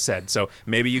what they said. So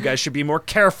maybe you guys should be more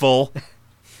careful.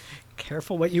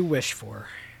 Careful what you wish for.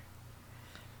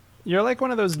 You're like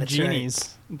one of those That's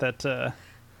genies that the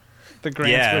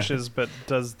grants wishes, but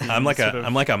does the I'm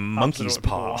like a monkey's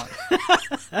paw.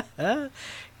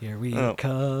 Here we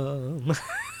come.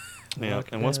 Yeah,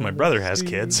 and once my brother has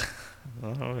kids,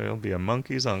 he'll be a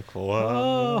monkey's uncle.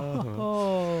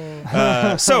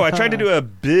 So I tried to do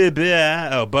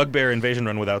a bugbear invasion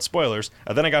run without spoilers.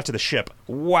 Then I got to the ship.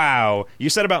 Wow. You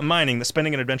said about mining that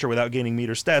spending an adventure without gaining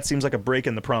meter stats seems like a break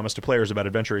in the promise to players about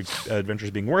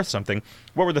adventures being worth something.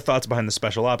 What were the thoughts behind the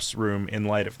special ops room in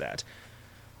light of that?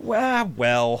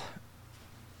 Well,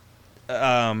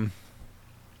 yeah,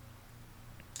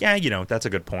 that's a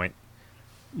good point.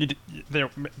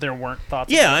 There weren't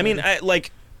thoughts. Yeah, I mean,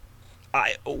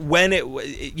 when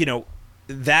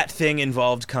that thing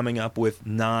involved coming up with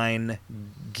 9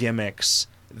 gimmicks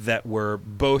that were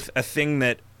both a thing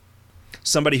that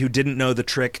somebody who didn't know the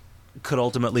trick could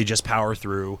ultimately just power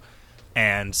through,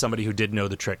 and somebody who did know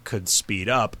the trick could speed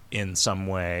up in some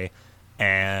way.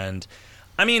 And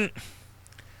I mean,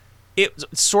 it's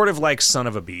sort of like Son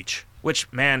of a Beach,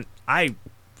 which, man, I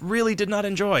really did not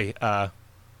enjoy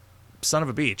Son of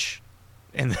a Beach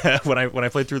when I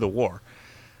played through the war.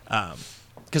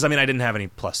 Because, I mean, I didn't have any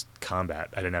plus combat.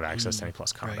 I didn't have access to any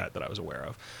plus combat that I was aware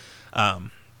of.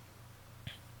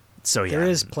 So, yeah. There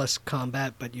is plus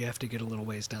combat, but you have to get a little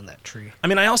ways down that tree. I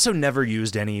mean, I also never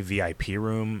used any VIP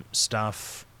room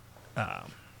stuff.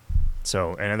 And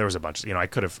there was a bunch, I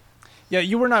could have... Yeah,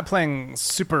 you were not playing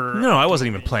super... No, I wasn't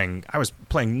even playing... I was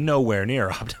playing nowhere near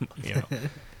optimal,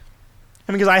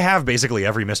 I mean, because I have basically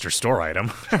every Mr. Store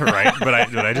item, right? But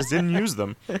I just didn't use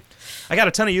them. I got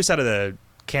a ton of use out of the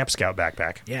Camp Scout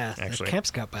backpack. Yeah, actually, the Camp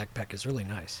Scout backpack is really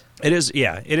nice. It is.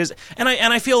 Yeah, it is. And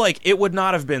I feel like it would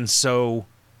not have been so.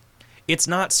 It's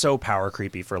not so power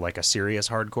creepy for like a serious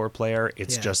hardcore player.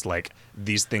 It's just like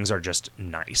these things are just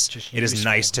nice. It is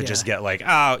nice to just get like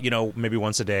maybe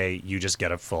once a day you just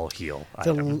get a full heal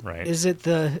item, right? Is it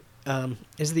the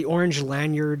orange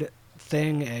lanyard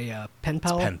thing a pen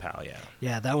pal? It's pen pal, yeah.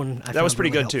 Yeah, that one. That was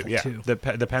pretty really good too. Yeah, too.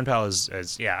 the pen pal is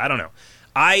I don't know.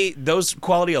 Those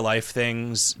quality of life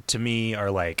things to me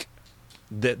are like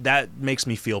that makes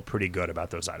me feel pretty good about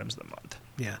those items of the month.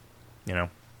 Yeah. You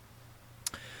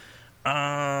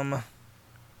know?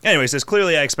 Anyway, says,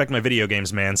 clearly I expect my video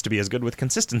games mans to be as good with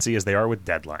consistency as they are with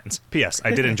deadlines. P.S.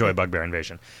 I did enjoy Bugbear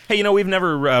Invasion. Hey, you know, we've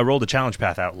never rolled a challenge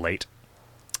path out late.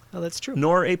 Oh, that's true.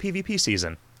 Nor a PvP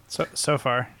season. So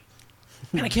far.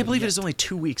 Man, I can't believe it is only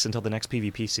 2 weeks until the next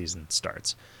PvP season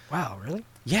starts. Wow, really?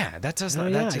 Yeah, that does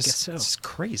not. Yeah, That's I just, guess so. it's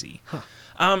crazy.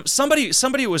 Huh.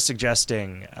 Somebody was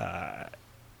suggesting.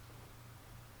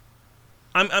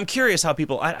 I'm curious how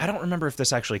people. I don't remember if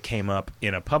this actually came up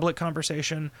in a public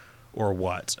conversation or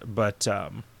what, but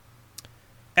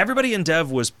everybody in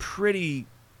dev was pretty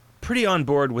on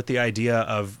board with the idea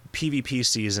of PvP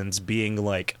seasons being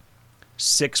like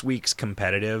 6 weeks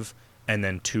competitive and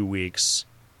then 2 weeks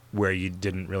where you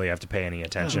didn't really have to pay any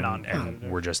attention and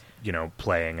we're just, you know,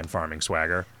 playing and farming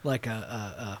swagger. Like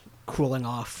a cooling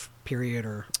off period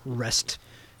or rest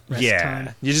time.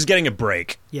 You're just getting a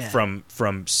break Yeah. from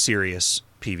serious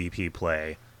PvP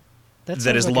play that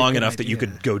sounds is like a long good enough that you idea.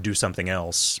 could go do something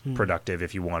else productive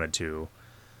if you wanted to.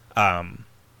 Yeah,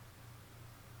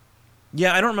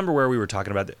 I don't remember where we were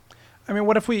talking about that. I mean,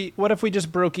 what if we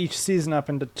just broke each season up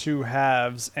into 2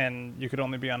 halves and you could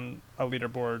only be on a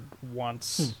leaderboard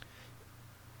once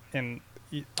in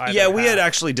either Yeah, we half? had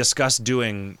actually discussed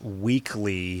doing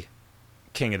weekly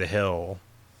King of the Hill,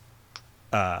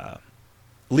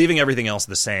 leaving everything else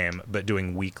the same, but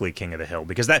doing weekly King of the Hill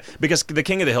because the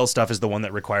King of the Hill stuff is the one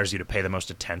that requires you to pay the most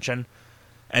attention,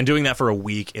 and doing that for a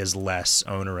week is less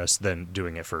onerous than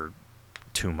doing it for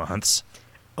 2 months.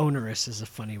 Onerous is a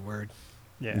funny word.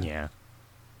 Yeah.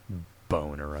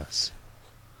 Bonerous.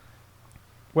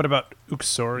 What about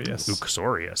uxorious?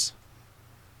 Uxorious.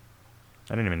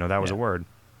 I didn't even know that was a word.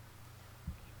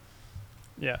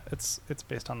 Yeah, it's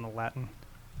based on the Latin.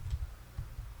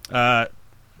 Uh,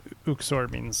 Uxor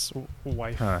means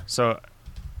wife So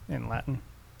in Latin.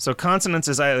 So Consonance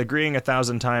is agreeing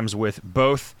 1,000 times with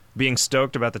both being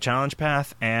stoked about the challenge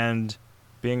path and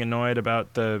being annoyed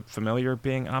about the familiar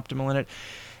being optimal in it.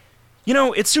 You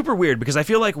know, it's super weird because I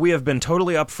feel like we have been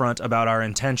totally upfront about our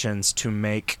intentions to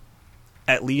make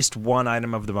at least one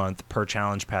item of the month per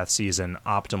challenge path season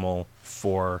optimal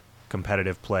for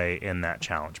competitive play in that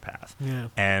challenge path. Yeah.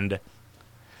 And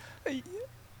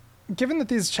given that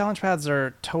these challenge paths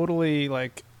are totally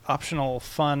like optional,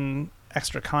 fun,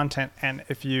 extra content, and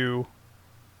if you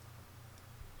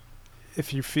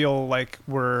feel like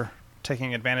we're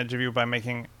taking advantage of you by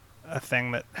making a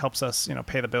thing that helps us, you know,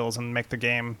 pay the bills and make the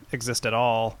game exist at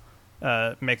all,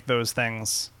 make those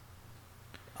things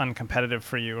uncompetitive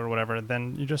for you or whatever,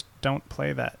 then you just don't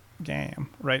play that game,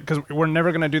 right? Because we're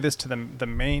never going to do this to the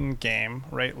main game,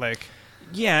 right? Like,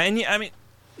 yeah, and I mean,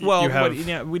 well,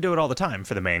 we do it all the time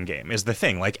for the main game. Is the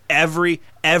thing like every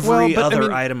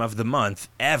item of the month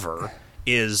ever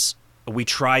is. We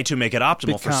try to make it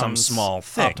optimal for some small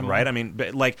thing, optimal. Right? I mean,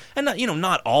 but like, and not, you know,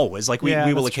 not always. Like we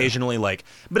will occasionally true. Like,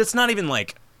 but it's not even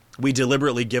like we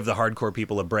deliberately give the hardcore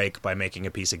people a break by making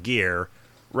a piece of gear,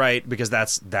 right? Because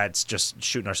that's just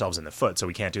shooting ourselves in the foot. So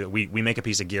we can't do it. We make a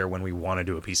piece of gear when we want to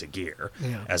do a piece of gear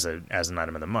as an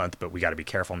item of the month, but we got to be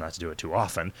careful not to do it too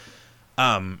often.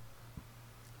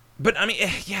 But I mean,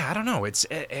 yeah, I don't know. It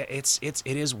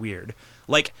is weird.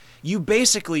 Like you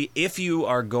basically, if you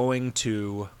are going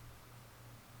to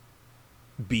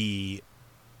be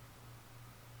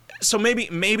so maybe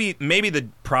the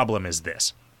problem is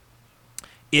this.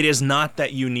 It is not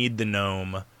that you need the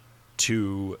gnome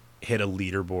to hit a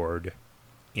leaderboard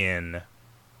in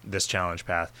this challenge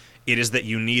path. It is that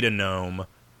you need a gnome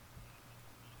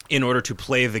in order to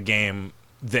play the game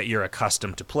that you're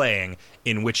accustomed to playing,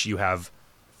 in which you have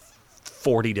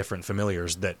 40 different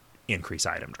familiars that increase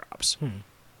item drops.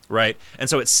 Right? And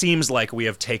so it seems like we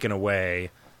have taken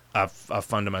away a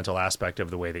fundamental aspect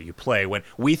of the way that you play when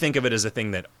we think of it as a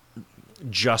thing that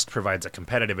just provides a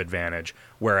competitive advantage,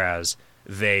 whereas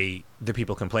the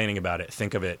people complaining about it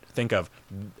think of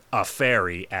a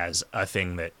fairy as a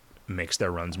thing that makes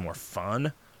their runs more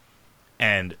fun.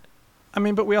 And I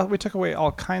mean, but we took away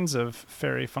all kinds of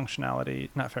familiar functionality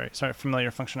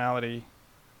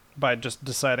by just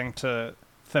deciding to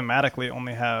thematically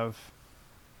only have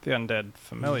the undead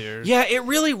familiars. Yeah, it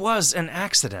really was an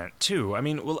accident too. I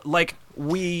mean, like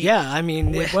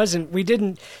it wasn't. We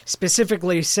didn't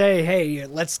specifically say, "Hey,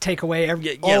 let's take away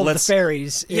all the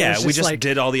fairies." We just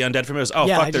did all the undead familiars. Oh,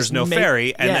 fuck! There's no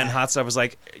fairy, and then Hot Stuff was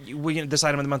like, "This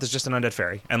item of the month is just an undead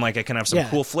fairy, and like it can have some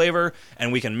cool flavor,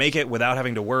 and we can make it without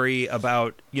having to worry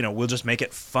about. You know, we'll just make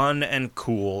it fun and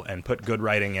cool, and put good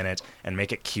writing in it, and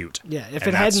make it cute." Yeah, if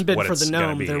it hadn't been for the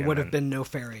gnome, there would have been no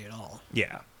fairy at all.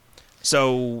 Yeah.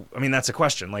 So, I mean, that's a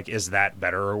question. Like, is that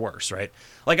better or worse, right?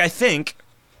 Like, I think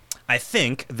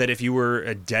that if you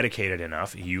were dedicated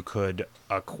enough, you could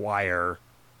acquire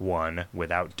one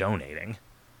without donating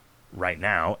right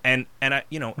now. And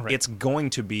you know, right. it is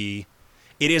going to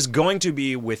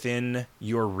be within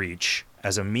your reach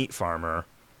as a meat farmer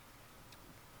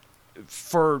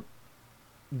for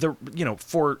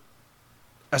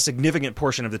a significant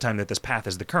portion of the time that this path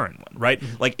is the current one, right?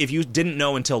 Mm-hmm. Like, if you didn't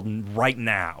know until right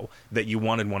now that you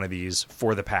wanted one of these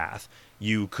for the path,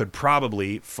 you could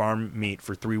probably farm meat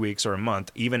for 3 weeks or a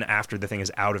month, even after the thing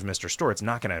is out of Mr. Store. It's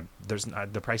not gonna,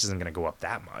 the price isn't gonna go up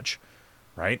that much,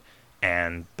 right?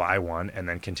 And buy one and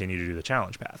then continue to do the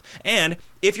challenge path. And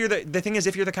if you're the thing is,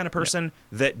 if you're the kind of person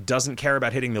that doesn't care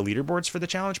about hitting the leaderboards for the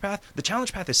challenge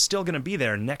path is still going to be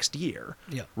there next year,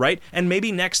 right? And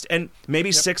maybe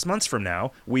 6 months from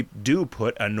now, we do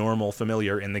put a normal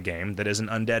familiar in the game that is an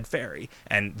undead fairy,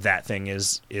 and that thing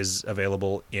is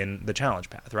available in the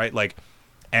challenge path, right? Like,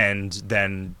 and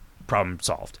then problem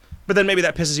solved. But then maybe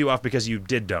that pisses you off because you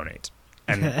did donate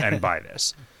and buy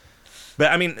this.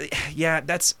 But I mean, yeah,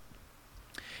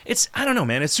 I don't know,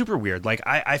 man. It's super weird. Like,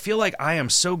 I feel like I am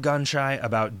so gun shy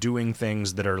about doing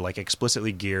things that are like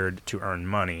explicitly geared to earn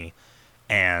money,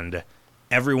 and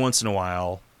every once in a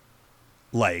while,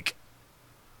 like,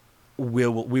 we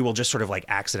will just sort of like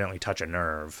accidentally touch a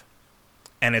nerve,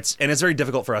 and it's very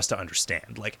difficult for us to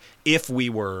understand. Like, if we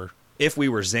were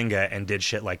Zynga and did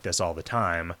shit like this all the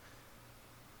time,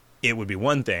 it would be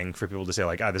one thing for people to say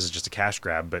like, this is just a cash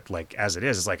grab, but like as it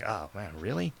is, it's like, oh man,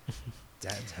 really?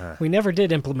 We never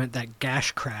did implement that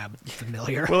gash crab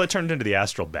familiar. Well, it turned into the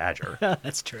astral badger.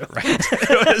 That's true. Right.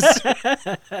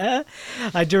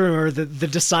 I do remember the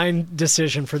design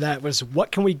decision for that was,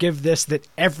 what can we give this that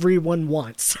everyone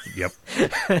wants? Yep.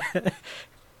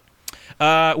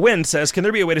 Wind says, can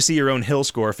there be a way to see your own hill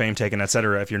score, fame taken,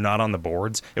 etc. if you're not on the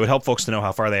boards? It would help folks to know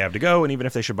how far they have to go, and even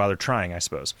if they should bother trying, I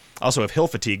suppose. Also, if hill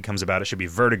fatigue comes about, it should be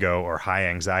vertigo or high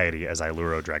anxiety, as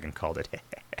Iluro Dragon called it.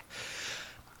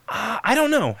 I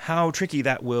don't know how tricky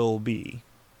that will be.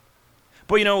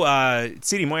 But, you know,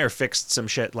 CD Moyer fixed some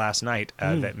shit last night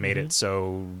that made it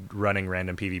so running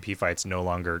random PvP fights no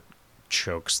longer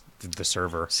chokes the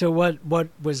server. So what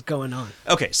was going on?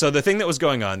 Okay, so the thing that was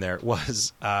going on there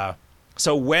was...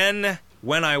 so when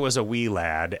I was a wee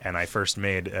lad and I first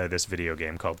made this video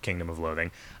game called Kingdom of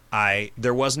Loathing,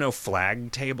 there was no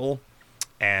flag table.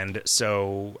 And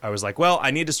so I was like, well,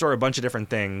 I need to store a bunch of different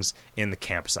things in the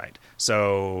campsite.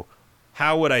 So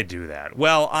how would I do that?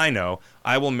 Well, I know.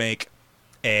 I will make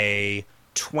a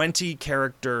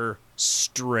 20-character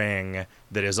string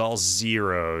that is all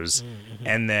zeros,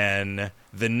 and then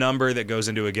the number that goes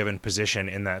into a given position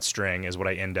in that string is what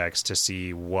I index to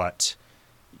see what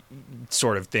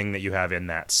sort of thing that you have in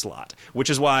that slot, which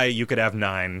is why you could have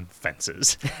 9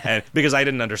 fences, and because I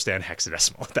didn't understand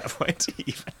hexadecimal at that point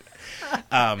even.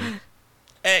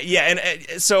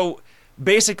 So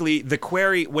basically, the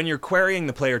query, when you're querying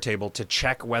the player table to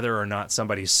check whether or not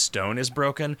somebody's stone is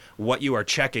broken, what you are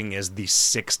checking is the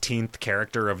 16th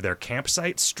character of their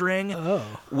campsite string,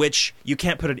 which you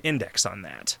can't put an index on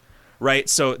that, right?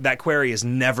 So that query is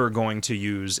never going to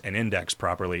use an index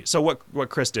properly. So what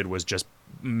Chris did was just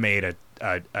made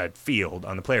a field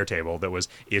on the player table that was,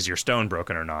 is your stone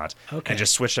broken or not, and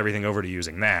just switched everything over to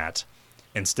using that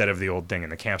instead of the old thing in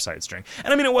the campsite string.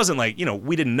 And I mean, it wasn't like, you know,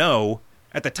 we didn't know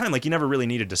at the time, like, you never really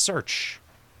needed to search.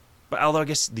 But although I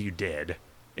guess you did.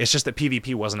 It's just that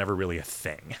PvP wasn't ever really a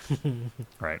thing.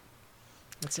 Right?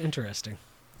 That's interesting.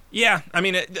 Yeah, I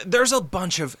mean, there is a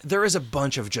bunch of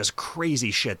just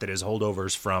crazy shit that is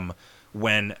holdovers from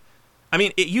when... I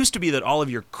mean, it used to be that all of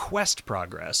your quest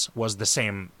progress was the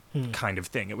same kind of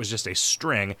thing. It was just a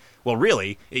string. Well,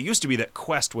 really, it used to be that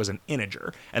quest was an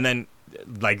integer. And then,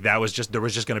 like, there was just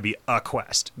going to be a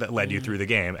quest that led you through the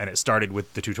game. And it started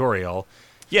with the tutorial.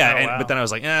 Yeah, wow. But then I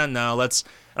was like, no, let's...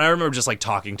 And I remember just, like,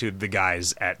 talking to the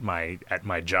guys at my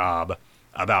job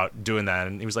about doing that.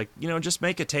 And he was like, you know, just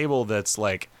make a table that's,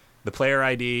 like, the player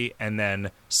ID and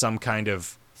then some kind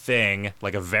of thing,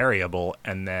 like a variable,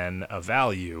 and then a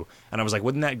value. And I was like,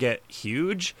 wouldn't that get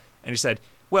huge? And he said,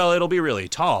 well, it'll be really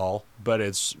tall, but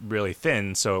it's really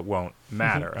thin, so it won't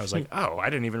matter. I was like, oh,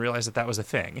 I didn't even realize that was a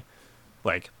thing.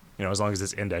 Like, you know, as long as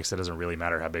it's indexed, it doesn't really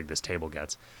matter how big this table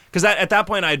gets. Because at that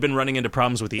point, I had been running into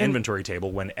problems with the inventory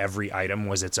table when every item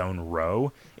was its own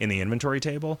row in the inventory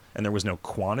table, and there was no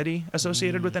quantity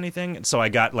associated with anything. So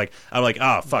I'm like,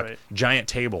 oh, fuck, right. Giant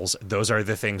tables, those are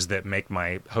the things that make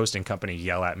my hosting company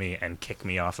yell at me and kick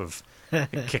me off of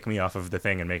the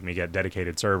thing and make me get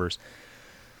dedicated servers.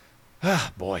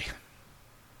 Ah, boy.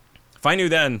 If I knew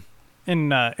then.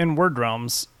 In Word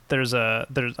Realms, there's I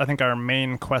think our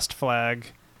main quest flag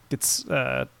gets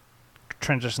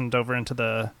transitioned over into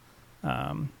the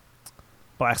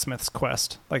blacksmith's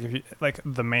quest.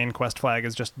 The main quest flag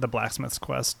is just the blacksmith's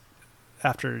quest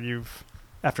after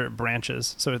it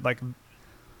branches. So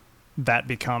that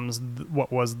becomes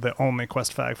what was the only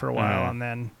quest flag for a while, and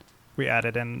then we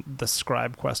added in the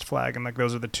scribe quest flag, and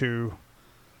those are the two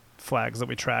flags that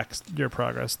we track your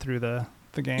progress through the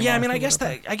game. Yeah, I mean, I guess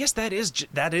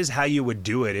that is how you would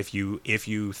do it if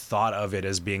you thought of it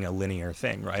as being a linear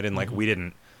thing, right? And we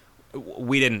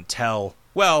didn't tell.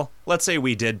 Well, let's say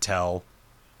we did tell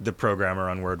the programmer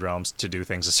on Word Realms to do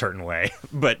things a certain way,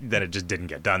 but then it just didn't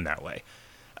get done that way.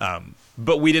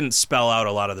 But we didn't spell out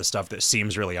a lot of the stuff that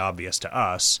seems really obvious to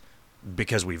us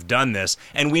because we've done this,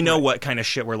 and we know what kind of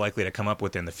shit we're likely to come up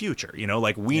with in the future.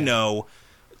 We know.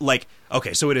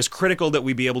 Okay, so it is critical that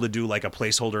we be able to do a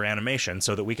placeholder animation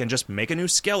so that we can just make a new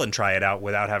skill and try it out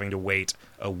without having to wait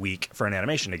a week for an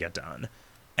animation to get done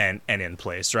and in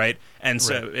place, right? And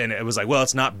so and it was well,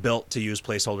 it's not built to use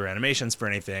placeholder animations for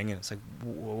anything, and it's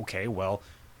okay, well,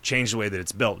 change the way that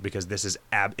it's built because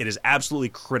it is absolutely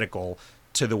critical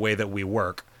to the way that we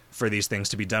work for these things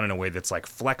to be done in a way that's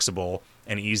flexible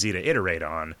and easy to iterate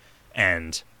on.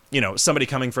 And somebody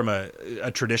coming from a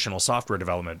traditional software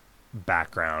development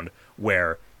background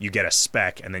where you get a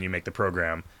spec and then you make the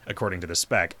program according to the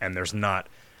spec, and there's not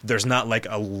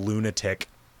a lunatic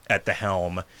at the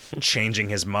helm changing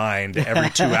his mind every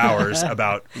 2 hours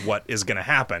about what is going to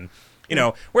happen,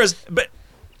 and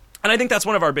I think that's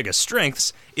one of our biggest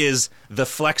strengths is the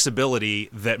flexibility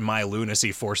that my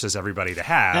lunacy forces everybody to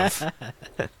have.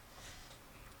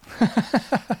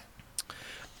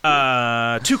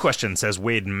 2 questions, says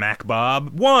Wade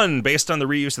MacBob. 1, based on the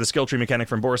reuse of the skill tree mechanic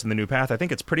from Boris in the new path, I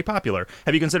think it's pretty popular.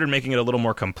 Have you considered making it a little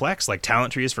more complex, like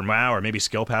talent trees from WoW, or maybe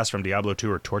skill paths from Diablo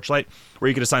 2 or Torchlight, where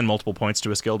you could assign multiple points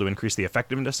to a skill to increase the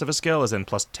effectiveness of a skill, as in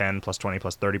plus 10, plus 20,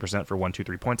 plus 30% for 1, 2,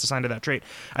 3 points assigned to that trait?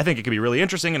 I think it could be really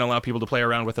interesting and allow people to play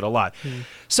around with it a lot.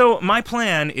 So my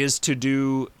plan is to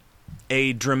do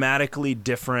a dramatically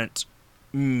different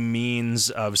means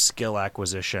of skill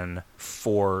acquisition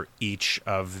for each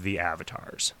of the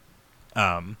avatars,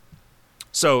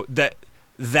 so that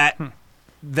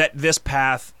this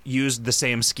path used the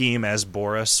same scheme as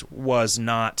Boris was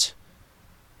not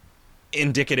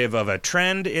indicative of a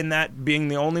trend in that being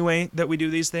the only way that we do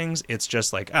these things. It's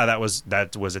just that was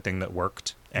a thing that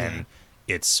worked, and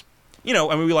it's we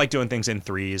like doing things in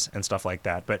threes and stuff like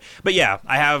that. But yeah,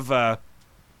 I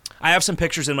have some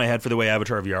pictures in my head for the way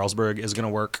Avatar of Jarlsberg is going to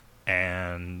work,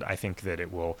 and I think that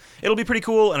it'll be pretty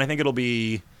cool, and I think it'll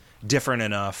be different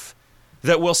enough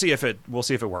that we'll see if it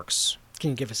works. Can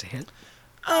you give us a hint?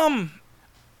 I'm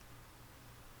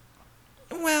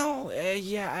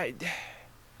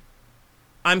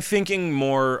thinking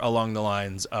more along the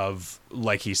lines of,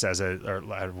 like he says, or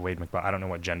Wade McBob. I don't know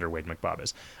what gender Wade McBob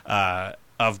is.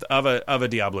 Of a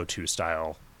Diablo 2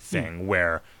 style thing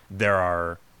where there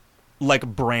are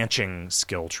branching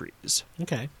skill trees.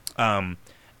 Okay.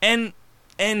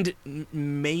 And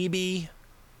maybe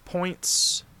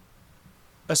points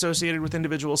associated with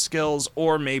individual skills,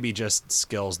 or maybe just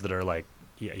skills that are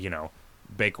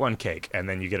bake 1 cake, and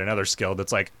then you get another skill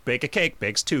that's bake a cake,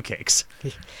 bakes 2 cakes.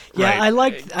 Yeah, right?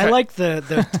 I like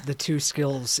the 2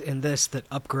 skills in this that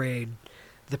upgrade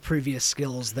the previous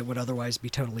skills that would otherwise be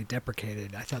totally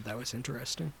deprecated. I thought that was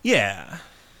interesting. Yeah.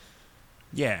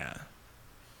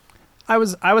 I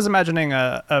was imagining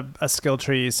a skill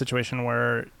tree situation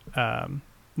where,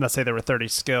 let's say there were 30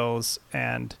 skills,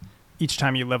 and each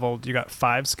time you leveled, you got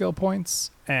 5 skill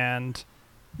points, and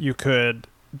you could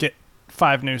get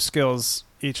 5 new skills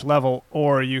each level,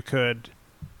 or you could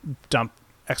dump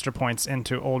extra points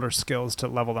into older skills to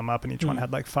level them up, and each one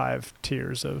had 5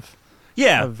 tiers of.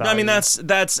 Yeah, I mean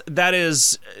that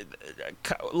is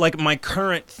my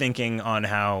current thinking on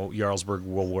how Jarlsberg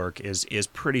will work is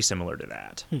pretty similar to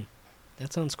that.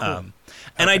 That sounds cool.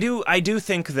 And I do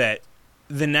think that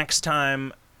the next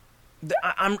time,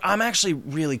 I'm actually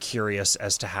really curious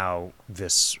as to how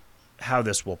this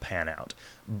will pan out.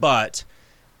 But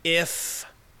if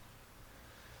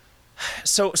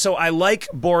so I like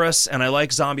Boris and I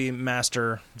like Zombie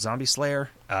Slayer.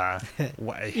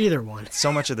 Either one.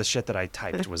 So much of the shit that I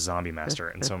typed was Zombie Master,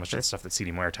 and so much of the stuff that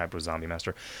CD Moyer typed was Zombie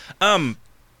Master.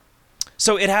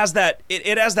 So it has that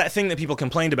thing that people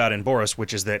complained about in Boris,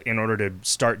 which is that in order to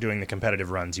start doing the competitive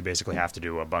runs, you basically have to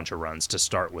do a bunch of runs to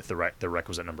start with the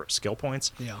requisite number of skill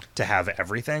points to have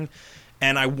everything.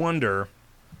 And I wonder,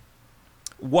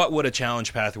 what would a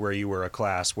challenge path where you were a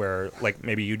class where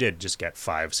maybe you did just get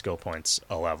 5 skill points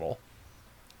a level,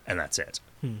 and that's it,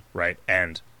 right?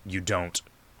 And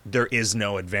there is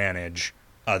no advantage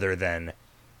other than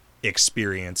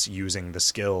experience using the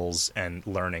skills and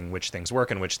learning which things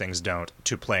work and which things don't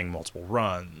to playing multiple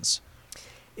runs.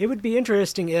 It would be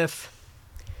interesting if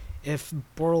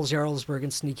Borals, Jarlsberg,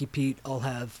 and Sneaky Pete all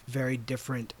have very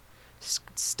different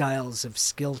styles of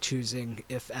skill choosing.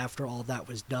 If after all that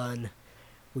was done,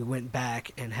 we went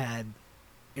back and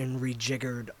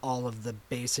rejiggered all of the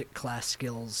basic class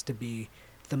skills to be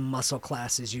the muscle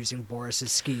classes using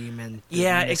Boris's scheme and the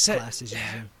classes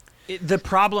using. The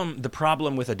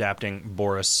problem with adapting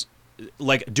Boris,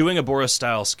 like doing a Boris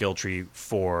style skill tree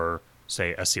for,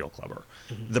 say, a Seal Clubber,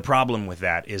 the problem with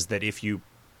that is that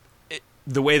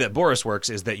the way that Boris works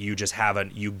is that you just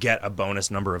you get a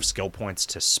bonus number of skill points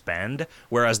to spend,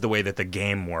 whereas the way that the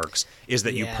game works is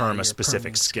that you perm a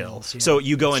specific skill. Skills, yeah. So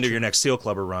you go into your next Seal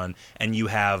Clubber run and you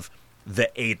have the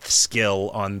 8th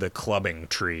skill on the clubbing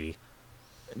tree,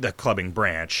 the clubbing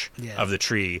branch of the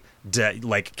tree.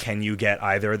 Like, can you get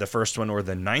either the first one or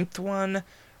the 9th one?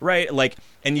 Right? Like,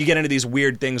 and you get into these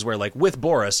weird things where, like, with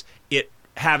Boris,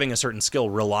 having a certain skill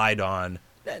relied on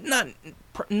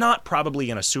not probably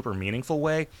in a super meaningful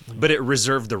way, but it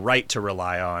reserved the right to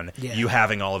rely on you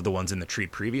having all of the ones in the tree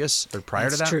previous or prior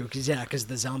to that. That's true, because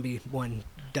the zombie one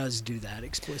does do that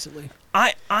explicitly.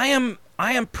 I am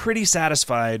pretty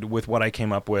satisfied with what I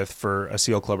came up with for a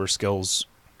Seal Clubber skills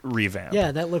revamp.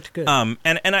 Yeah, that looked good. And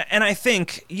I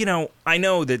think, I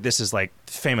know that this is like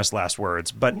famous last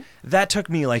words, but that took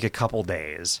me like a couple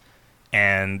days,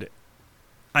 and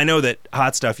I know that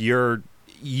Hot Stuff,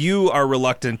 you are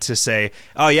reluctant to say,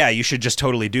 oh yeah, you should just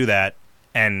totally do that,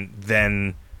 and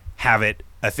then have it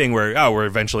a thing where, oh, we're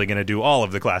eventually going to do all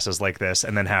of the classes like this,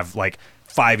 and then have like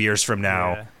 5 years from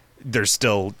now, there's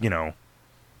still,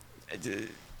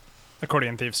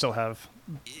 Accordion Thieves still have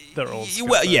their old skill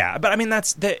well, set. Yeah, but I mean,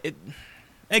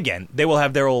 again, they will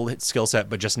have their old skill set,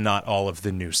 but just not all of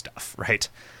the new stuff, right?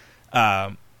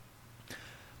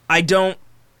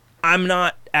 I'm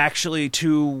not actually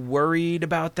too worried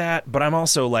about that, but I'm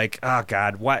also like, oh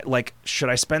God, why? Like, should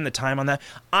I spend the time on that?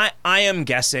 I am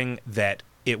guessing that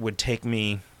it would take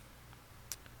me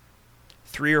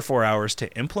 3 or 4 hours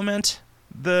to implement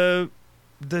the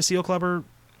Seal Clubber,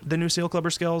 the new Seal Clubber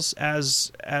skills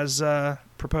as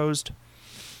proposed,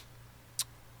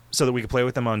 so that we could play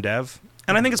with them on dev.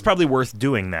 And I think it's probably worth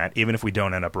doing that, even if we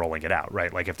don't end up rolling it out,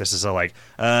 right? Like, if this is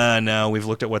no, we've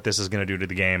looked at what this is going to do to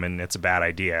the game, and it's a bad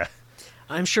idea.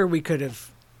 I'm sure we could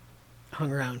have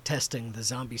hung around testing the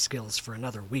zombie skills for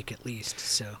another week at least,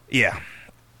 so... Yeah,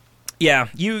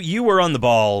 you were on the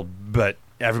ball, but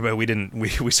everybody,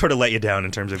 we sort of let you down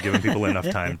in terms of giving people enough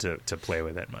time to play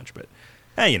with it much, but,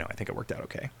 I think it worked out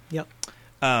okay. Yep.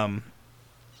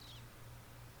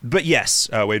 But yes,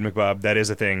 Wade McBob, that is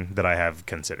a thing that I have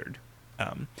considered.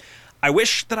 I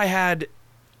wish that I had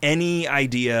any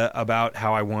idea about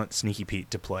how I want Sneaky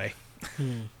Pete to play,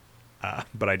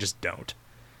 but I just don't.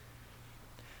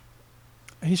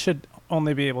 He should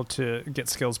only be able to get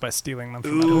skills by stealing them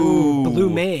from Ooh, Blue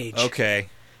Mage. Okay.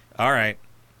 All right.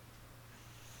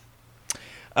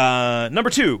 Number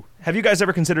 2, have you guys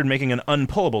ever considered making an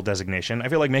unpullable designation? I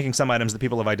feel like making some items that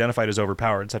people have identified as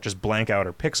overpowered, such as blank out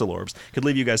or pixel orbs, could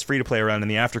leave you guys free to play around in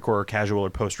the aftercore or casual or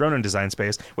post-Ronin design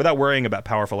space without worrying about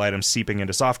powerful items seeping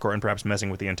into softcore and perhaps messing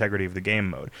with the integrity of the game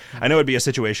mode. I know it'd be a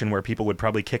situation where people would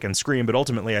probably kick and scream, but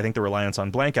ultimately I think the reliance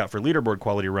on blank out for leaderboard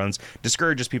quality runs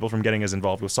discourages people from getting as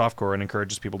involved with softcore and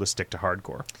encourages people to stick to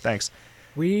hardcore. Thanks.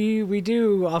 We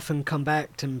do often come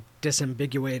back to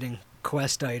disambiguating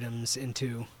quest items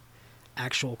into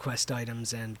actual quest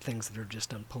items and things that are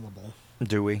just unpullable.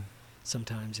 Do we?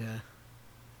 Sometimes, yeah.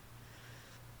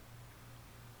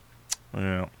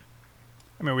 Yeah.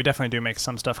 I mean, we definitely do make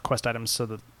some stuff quest items so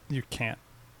that you can't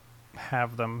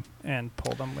have them and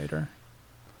pull them later.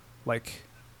 Like,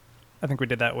 I think we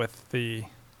did that with the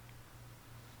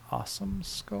awesome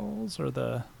skulls, or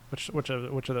the which are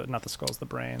the, not the skulls, the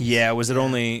brains. Yeah, was it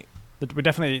only... We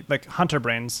definitely, like, hunter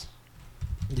brains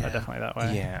are definitely that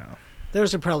way. Yeah.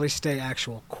 Those would probably stay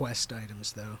actual quest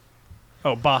items, though.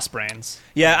 Oh, boss brains.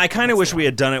 Yeah, I kind of wish we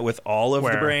had done it with all of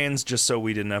the brains, just so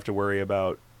we didn't have to worry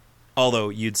about... Although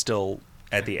you'd still,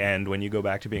 at the end, when you go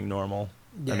back to being normal...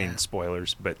 Yeah. I mean,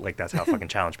 spoilers, but like that's how fucking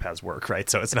challenge paths work, right?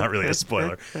 So it's not really a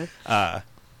spoiler. Oh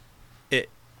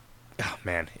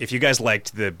man, if you guys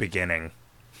liked the beginning,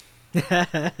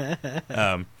 I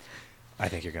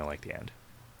think you're gonna like the end.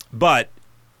 But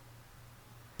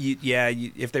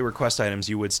if they were quest items,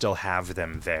 you would still have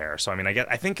them there. So I mean,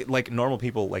 I think like normal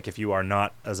people, like if you are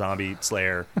not a zombie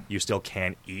slayer, you still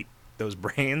can eat those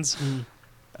brains.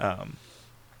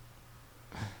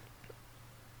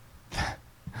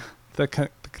 The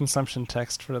consumption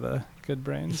text for the good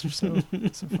brains are so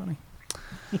so funny.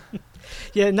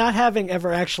 Yeah, not having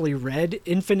ever actually read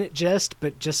Infinite Jest,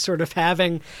 but just sort of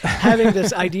having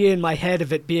this idea in my head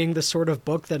of it being the sort of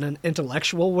book that an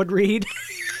intellectual would read.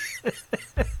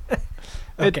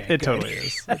 It totally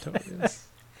is. It totally is.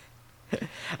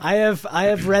 I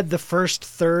have read the first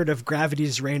third of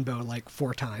Gravity's Rainbow like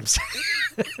 4 times.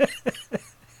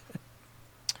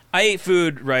 I Ate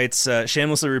Food writes,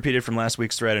 shamelessly repeated from last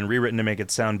week's thread and rewritten to make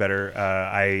it sound better.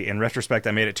 In retrospect,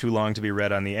 I made it too long to be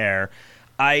read on the air.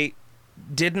 I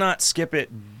did not skip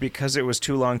it because it was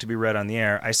too long to be read on the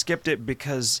air. I skipped it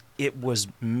because it was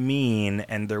mean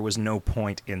and there was no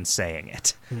point in saying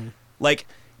it. Like,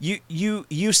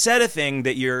 you said a thing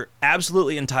that you're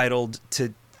absolutely entitled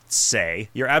to say.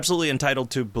 You're absolutely entitled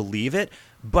to believe it,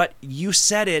 but you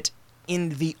said it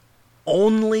in the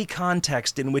only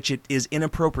context in which it is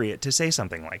inappropriate to say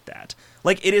something like that.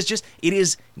 Like, it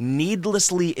is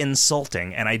needlessly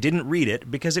insulting, and I didn't read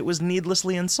it because it was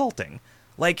needlessly insulting.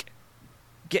 Like,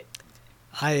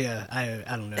 I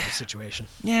don't know the situation.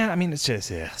 Yeah, I mean, it's just,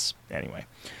 yes. Anyway.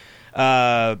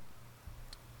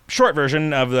 Short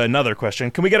version of another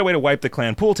question. Can we get a way to wipe the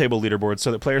clan pool table leaderboard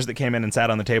so that players that came in and sat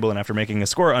on the table and after making a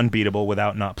score unbeatable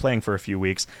without not playing for a few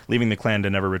weeks, leaving the clan to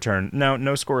never return?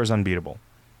 No score is unbeatable.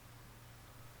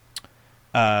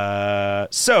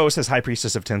 So, says High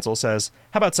Priestess of Tinsel, says,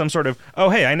 how about some sort of,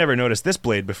 oh hey, I never noticed this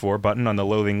blade before button on the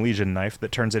Loathing Legion knife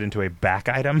that turns it into a back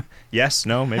item? Yes,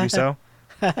 no, maybe so.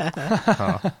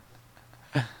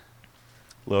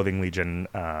 Loathing Legion,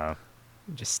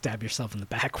 just stab yourself in the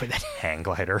back with it. Hang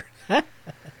glider.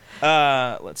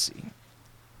 Let's see.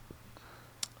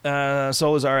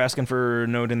 Solazar asking for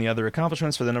note in the other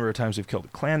accomplishments for the number of times we've killed a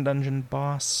clan dungeon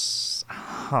boss.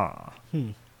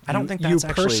 I don't think that's you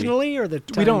personally, or the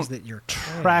times we don't that you're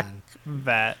track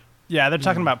that. Yeah, they're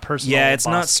talking about personal. Yeah, it's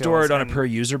boss not stored on a and, per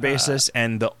user basis,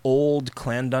 and the old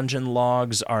clan dungeon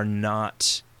logs are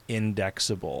not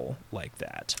indexable like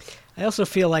that. I also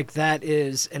feel like that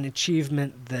is an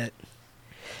achievement that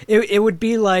it would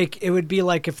be like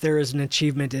if there is an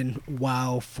achievement in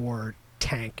WoW for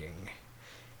tanking,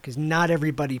 because not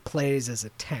everybody plays as a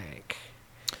tank.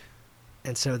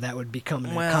 And so that would become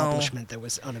an accomplishment that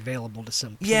was unavailable to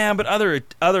some people. Yeah, but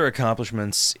other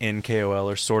accomplishments in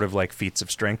KoL are sort of like feats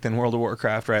of strength in World of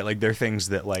Warcraft, right? Like they're things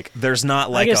that like there's not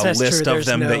like a list of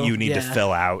them that you need to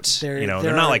fill out. They're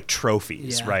not like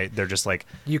trophies, right? They're just like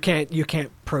you can't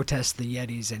protest the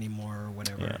Yetis anymore or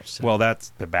whatever. Yeah. So. Well, that's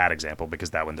the bad example because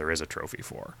that one there is a trophy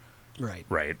for.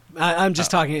 Right. I'm just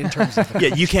talking in terms of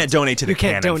yeah. You can't donate to the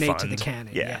canon. You can't donate fund. to the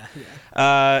canon. Yeah.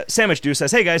 Sandwich Dew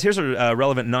says, "Hey guys, here's a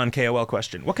relevant non-KOL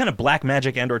question. What kind of black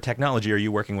magic and/or technology are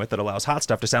you working with that allows Hot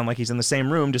Stuff to sound like he's in the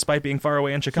same room despite being far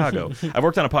away in Chicago? I've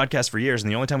worked on a podcast for years,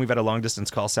 and the only time we've had a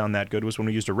long-distance call sound that good was when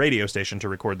we used a radio station to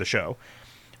record the show.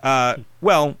 So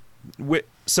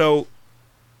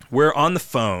we're on the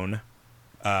phone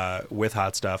with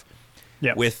Hot Stuff.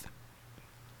 Yep.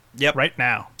 Yep. Right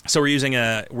now. So we're using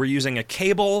a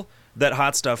cable that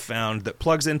Hot Stuff found that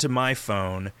plugs into my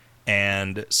phone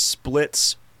and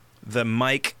splits the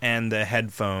mic and the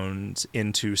headphones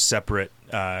into separate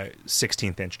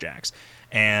 16th-inch jacks.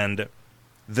 And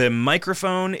the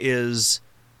microphone is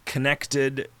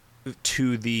connected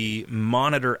to the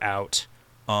monitor out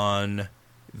on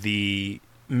the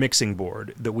mixing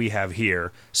board that we have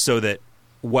here, so that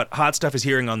what Hot Stuff is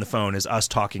hearing on the phone is us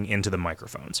talking into the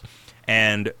microphones.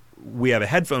 And we have a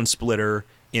headphone splitter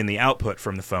in the output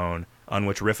from the phone on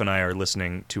which Riff and I are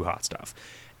listening to Hot Stuff.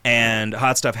 And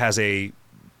Hot Stuff has a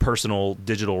personal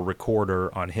digital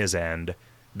recorder on his end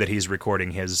that he's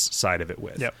recording his side of it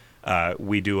with. Yep.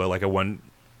 We do a one.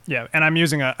 Yeah, and I'm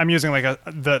using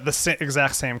the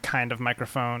exact same kind of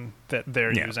microphone that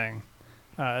they're using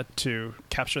to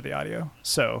capture the audio.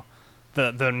 So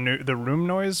the room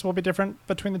noise will be different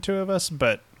between the two of us,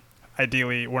 but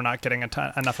ideally we're not getting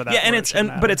enough of that. Yeah,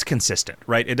 but it's consistent,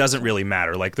 right? It doesn't really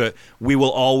matter. Like the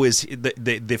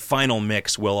final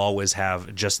mix will always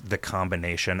have just the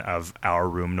combination of our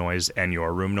room noise and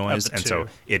your room noise, and so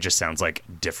it just sounds like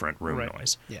different room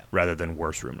noise rather than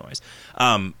worse room noise.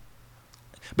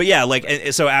 But yeah,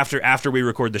 so after we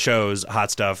record the shows,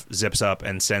 Hot Stuff zips up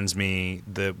and sends me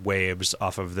the waves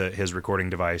off of his recording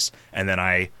device, and then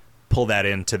I pull that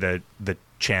into the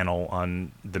channel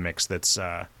on the mix that's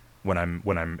when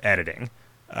I'm editing,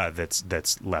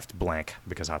 that's left blank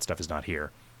because Hot Stuff is not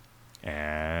here,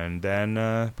 and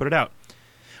then put it out,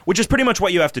 which is pretty much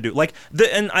what you have to do.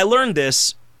 And I learned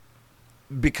this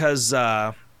because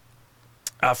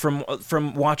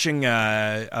from watching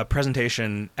a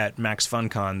presentation at Max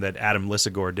FunCon that Adam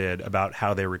Lissagore did about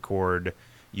how they record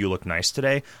You Look Nice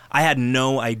Today. I had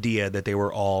no idea that they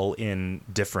were all in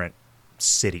different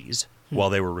cities. while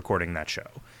they were recording that show.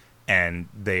 And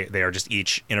they are just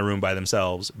each in a room by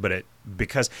themselves, but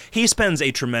because he spends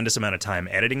a tremendous amount of time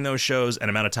editing those shows, an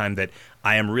amount of time that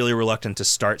I am really reluctant to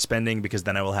start spending because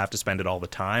then I will have to spend it all the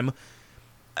time.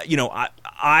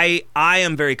 I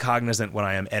am very cognizant when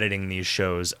I am editing these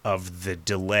shows of the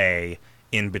delay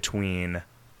in between,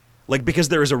 like, because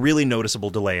there is a really noticeable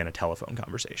delay in a telephone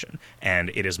conversation,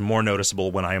 and it is more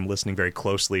noticeable when I am listening very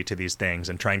closely to these things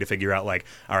and trying to figure out, like,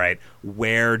 all right,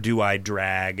 where do I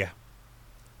drag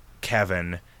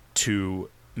Kevin to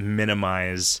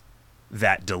minimize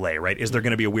that delay, right? Is there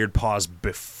going to be a weird pause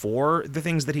before the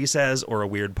things that he says or a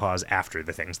weird pause after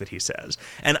the things that he says?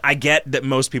 And I get that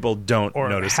most people don't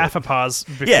notice half a pause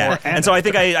before. Yeah, and so I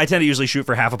think I tend to usually shoot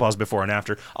for half a pause before and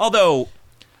after. Although,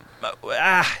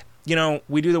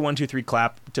 we do the 1, 2, 3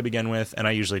 clap to begin with, and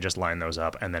I usually just line those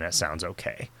up, and then it sounds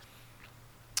okay.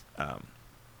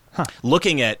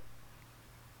 Looking at...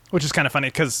 Which is kind of funny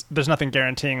because there's nothing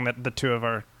guaranteeing that the two of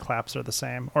our claps are the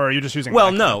same. Or are you just using... Well,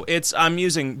 no. I'm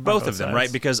using both of them, sides. Right?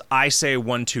 Because I say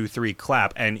 1, 2, 3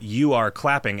 clap, and you are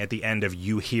clapping at the end of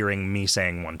you hearing me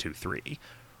saying 1, 2, 3.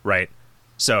 Right?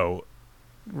 So...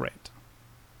 Right.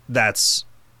 That's...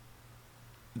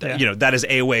 Yeah. That is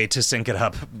a way to sync it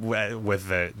up with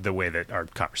the way that our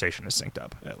conversation is synced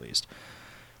up, at least.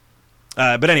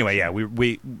 But anyway, yeah,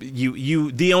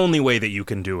 the only way that you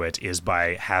can do it is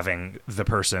by having the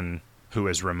person who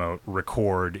is remote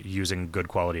record using good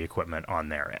quality equipment on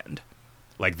their end.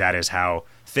 Like, that is how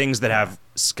things that have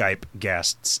Skype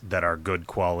guests that are good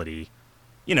quality,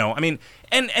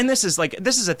 and this is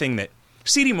a thing that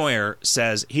C.D. Moyer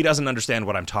says he doesn't understand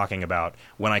what I'm talking about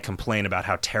when I complain about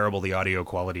how terrible the audio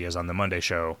quality is on the Monday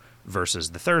show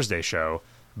versus the Thursday show.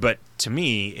 But to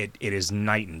me, it is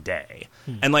night and day.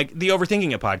 And like the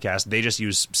Overthinking It podcast, they just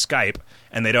use Skype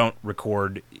and they don't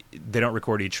record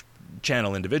each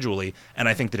channel individually, and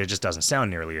I think that it just doesn't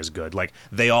sound nearly as good. Like,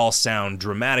 they all sound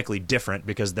dramatically different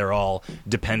because they're all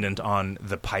dependent on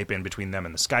the pipe in between them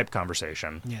and the Skype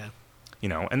conversation. Yeah.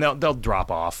 And they'll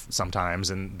drop off sometimes,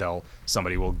 and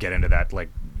somebody will get into that like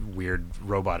weird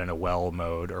robot in a well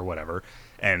mode or whatever.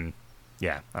 And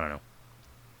yeah, I don't know.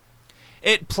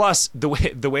 Plus the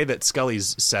way that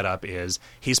Scully's set up is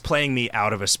he's playing me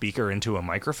out of a speaker into a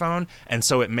microphone, and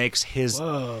so it makes his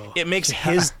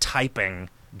typing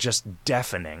just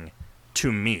deafening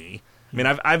to me. I mean,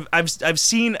 I've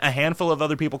seen a handful of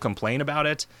other people complain about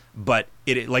it, but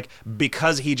it like,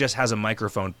 because he just has a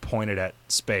microphone pointed at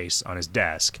space on his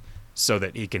desk so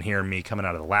that he can hear me coming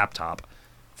out of the laptop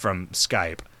from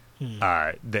Skype.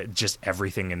 That just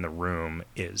everything in the room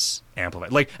is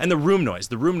amplified. Like, and the room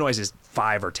noise is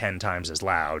 5 or 10 times as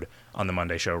loud on the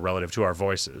Monday show relative to our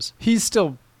voices. He's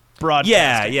still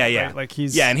broadcasting. Yeah. Right? Like he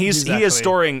is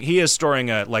storing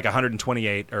a like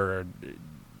 128 or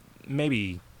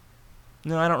maybe,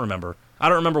 no, I don't remember. I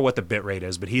don't remember what the bit rate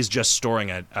is, but he's just storing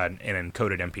an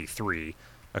encoded MP3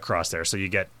 across there. So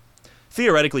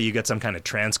theoretically, you get some kind of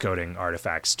transcoding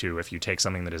artifacts, too, if you take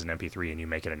something that is an MP3 and you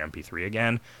make it an MP3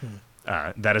 again.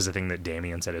 That is a thing that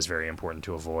Damien said is very important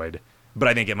to avoid. But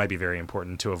I think it might be very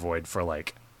important to avoid for,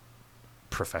 like,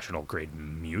 professional-grade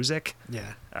music.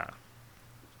 Yeah.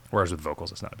 Whereas with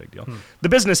vocals, it's not a big deal. The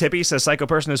business hippie says Psycho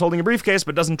Person is holding a briefcase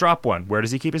but doesn't drop one. Where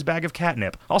does he keep his bag of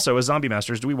catnip? Also, as zombie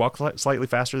masters, do we walk slightly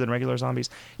faster than regular zombies?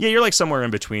 Yeah, you're, like, somewhere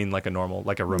in between, like, a normal,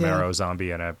 like a Romero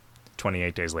zombie and a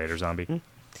 28 Days Later zombie.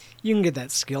 You can get that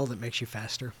skill that makes you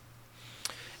faster.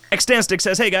 Xtanstic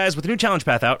says, hey guys, with the new challenge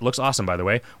path out, looks awesome by the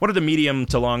way, what are the medium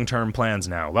to long-term plans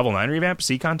now? Level 9 revamp,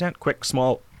 C content, quick,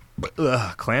 small,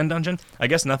 clan dungeon? I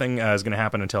guess nothing is going to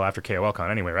happen until after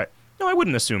KoLCon anyway, right? No, I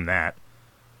wouldn't assume that.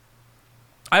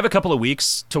 I have a couple of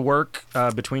weeks to work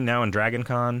between now and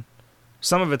DragonCon.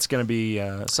 Some of it's going to be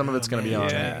on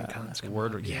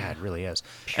Word. Yeah, it really is.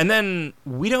 And then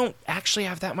we don't actually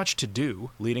have that much to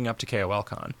do leading up to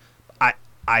KoLCon.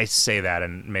 I say that,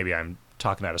 and maybe I'm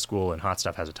talking out of school, and Hot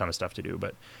Stuff has a ton of stuff to do.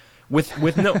 But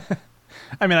with no,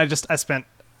 I mean, I spent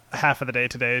half of the day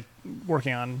today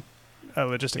working on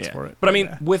logistics for it. But I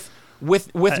mean, with no I'll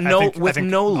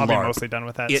be LARP, mostly done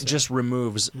with that. It just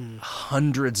removes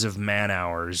hundreds of man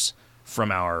hours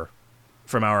from our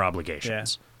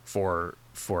obligations for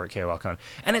KoLCon,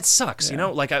 and it sucks.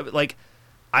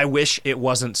 I wish it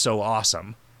wasn't so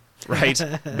awesome. Right?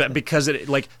 But because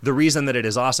the reason that it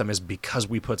is awesome is because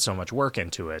we put so much work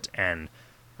into it, and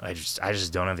I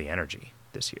just don't have the energy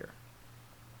this year.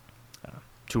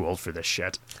 Too old for this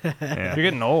shit. Yeah. You're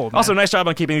getting old. Also, nice job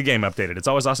on keeping the game updated. It's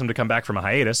always awesome to come back from a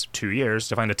hiatus, 2 years,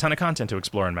 to find a ton of content to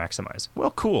explore and maximize.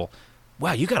 Well, cool.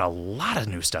 Wow, you got a lot of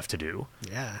new stuff to do.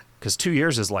 Yeah. Because 2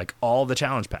 years is like all the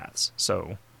challenge paths,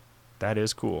 so that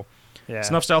is cool. Yeah.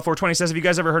 Snuffstyle420 says, have you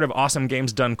guys ever heard of Awesome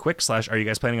Games Done Quick / are you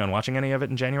guys planning on watching any of it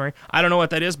in January? I don't know what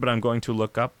that is, but I'm going to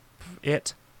look up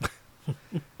it.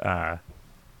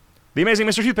 The Amazing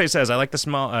Mr. Toothpaste says, I like the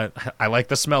smell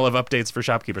of updates for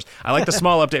shopkeepers. I like the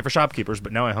small update for shopkeepers,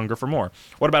 but now I hunger for more.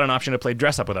 What about an option to play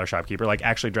dress up with our shopkeeper, like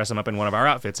actually dress him up in one of our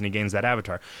outfits and he gains that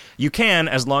avatar? You can,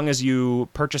 as long as you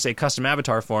purchase a custom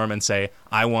avatar for him and say,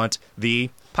 I want the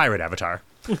pirate avatar.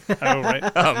 Oh,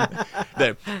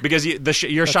 right. Because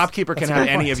your shopkeeper can have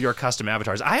any of your custom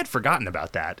avatars. I had forgotten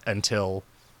about that until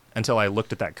I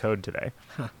looked at that code today.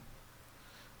 Huh.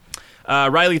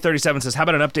 Riley37 says, how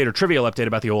about an update or trivial update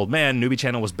about the old man? Newbie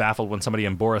Channel was baffled when somebody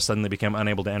in Boris suddenly became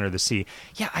unable to enter the sea.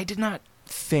 Yeah, I did not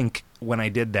think when I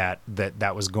did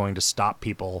that was going to stop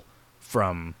people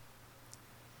from...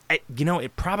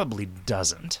 it probably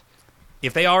doesn't.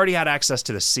 If they already had access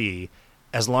to the sea,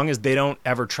 as long as they don't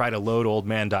ever try to load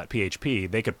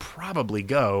oldman.php, they could probably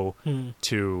go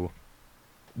to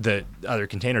the other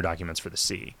container documents for the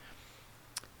sea.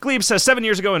 Glebe says, 7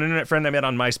 years ago, an internet friend I met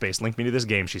on MySpace linked me to this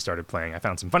game she started playing. I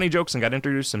found some funny jokes and got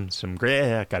introduced to some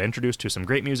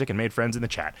great music and made friends in the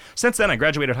chat. Since then, I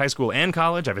graduated high school and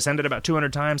college. I've ascended about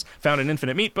 200 times, found an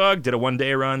infinite meat bug, did a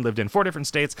one-day run, lived in 4 different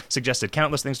states, suggested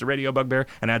countless things to Radio Bugbear,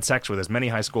 and had sex with as many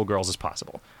high school girls as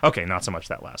possible. Okay, not so much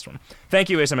that last one. Thank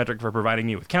you, Asymmetric, for providing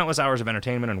me with countless hours of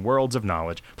entertainment and worlds of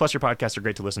knowledge. Plus, your podcasts are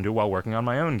great to listen to while working on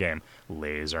my own game.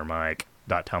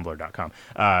 Lasermike.tumblr.com.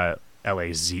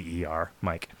 Lazer,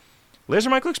 Mike.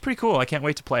 Laser Mike looks pretty cool. I can't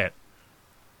wait to play it.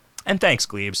 And thanks,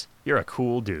 Glebes. You're a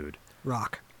cool dude.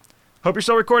 Rock. Hope you're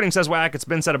still recording, says Whack. It's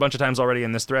been said a bunch of times already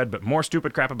in this thread, but more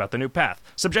stupid crap about the new path.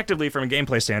 Subjectively, from a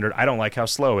gameplay standard, I don't like how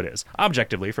slow it is.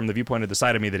 Objectively, from the viewpoint of the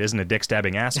side of me that isn't a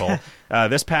dick-stabbing asshole,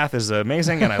 this path is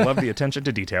amazing, and I love the attention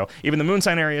to detail. Even the moon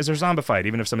sign areas are zombified,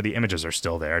 even if some of the images are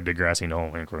still there. Degrassi, no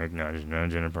link,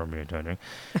 inappropriate touching.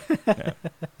 Yeah.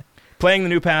 Playing the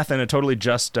new path and it totally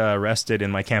just rested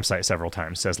in my campsite several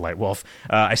times, says Lightwolf.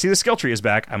 I see the skill tree is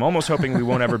back. I'm almost hoping we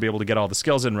won't ever be able to get all the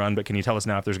skills in run, but can you tell us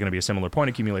now if there's going to be a similar point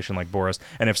accumulation like Boris?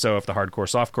 And if so, if the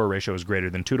hardcore-softcore ratio is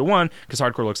greater than 2-1, because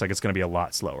hardcore looks like it's going to be a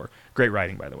lot slower. Great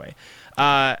writing, by the way.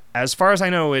 As far as I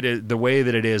know, the way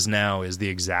that it is now is the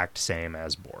exact same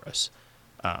as Boris.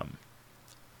 I'm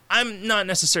not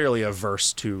necessarily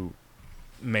averse to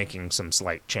making some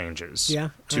slight changes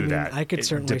to that. I could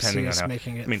certainly see us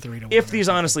making it 3-1. If these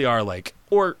honestly are like,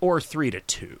 or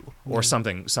 3-2, or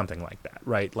something like that,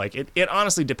 right? Like, it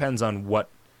honestly depends on what...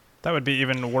 That would be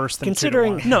even worse than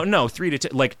considering 2-1. No,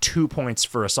 3-2, like 2 points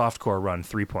for a softcore run,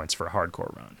 3 points for a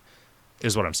hardcore run,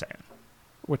 is what I'm saying.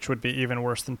 Which would be even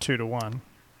worse than 2-1.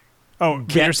 Oh,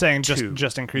 you're saying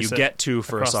just increase it. You get 2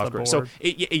 for a softcore. So,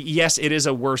 yes, it is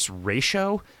a worse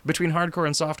ratio between hardcore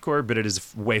and softcore, but it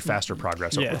is way faster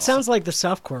progress overall. It sounds like the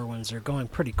softcore ones are going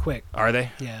pretty quick. Are they?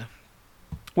 Yeah.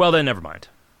 Well, then never mind.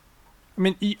 I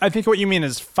mean, I think what you mean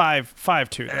is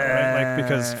 5-2, though, right? Like,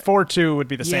 because 4-2 would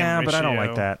be the same ratio. Yeah, but I don't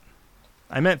like that.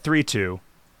 I meant 3-2.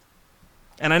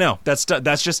 And I know that's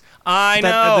just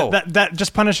that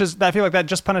just punishes. I feel like that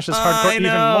just punishes hardcore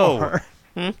even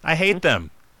more. I hate them.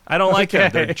 I don't like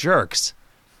them. They're jerks.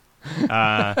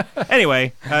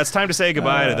 Anyway, it's time to say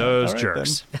goodbye to those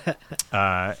jerks.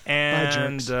 I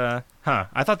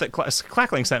thought that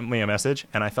Clackling sent me a message,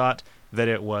 and I thought that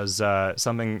it was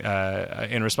something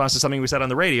in response to something we said on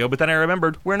the radio, but then I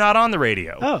remembered we're not on the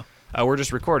radio. Oh. We're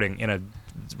just recording in a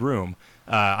room.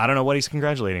 I don't know what he's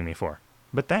congratulating me for,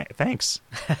 but thanks,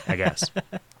 I guess.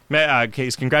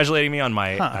 He's congratulating me on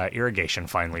my irrigation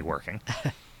finally working.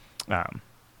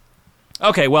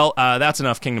 Okay, well, that's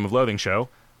enough Kingdom of Loathing show.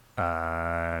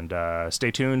 And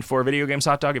stay tuned for Video Games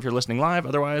Hot Dog if you're listening live.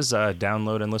 Otherwise,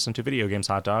 download and listen to Video Games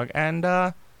Hot Dog and,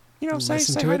 say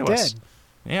hi to us.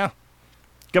 Yeah.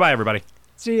 Goodbye, everybody.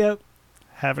 See ya.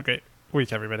 Have a great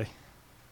week, everybody.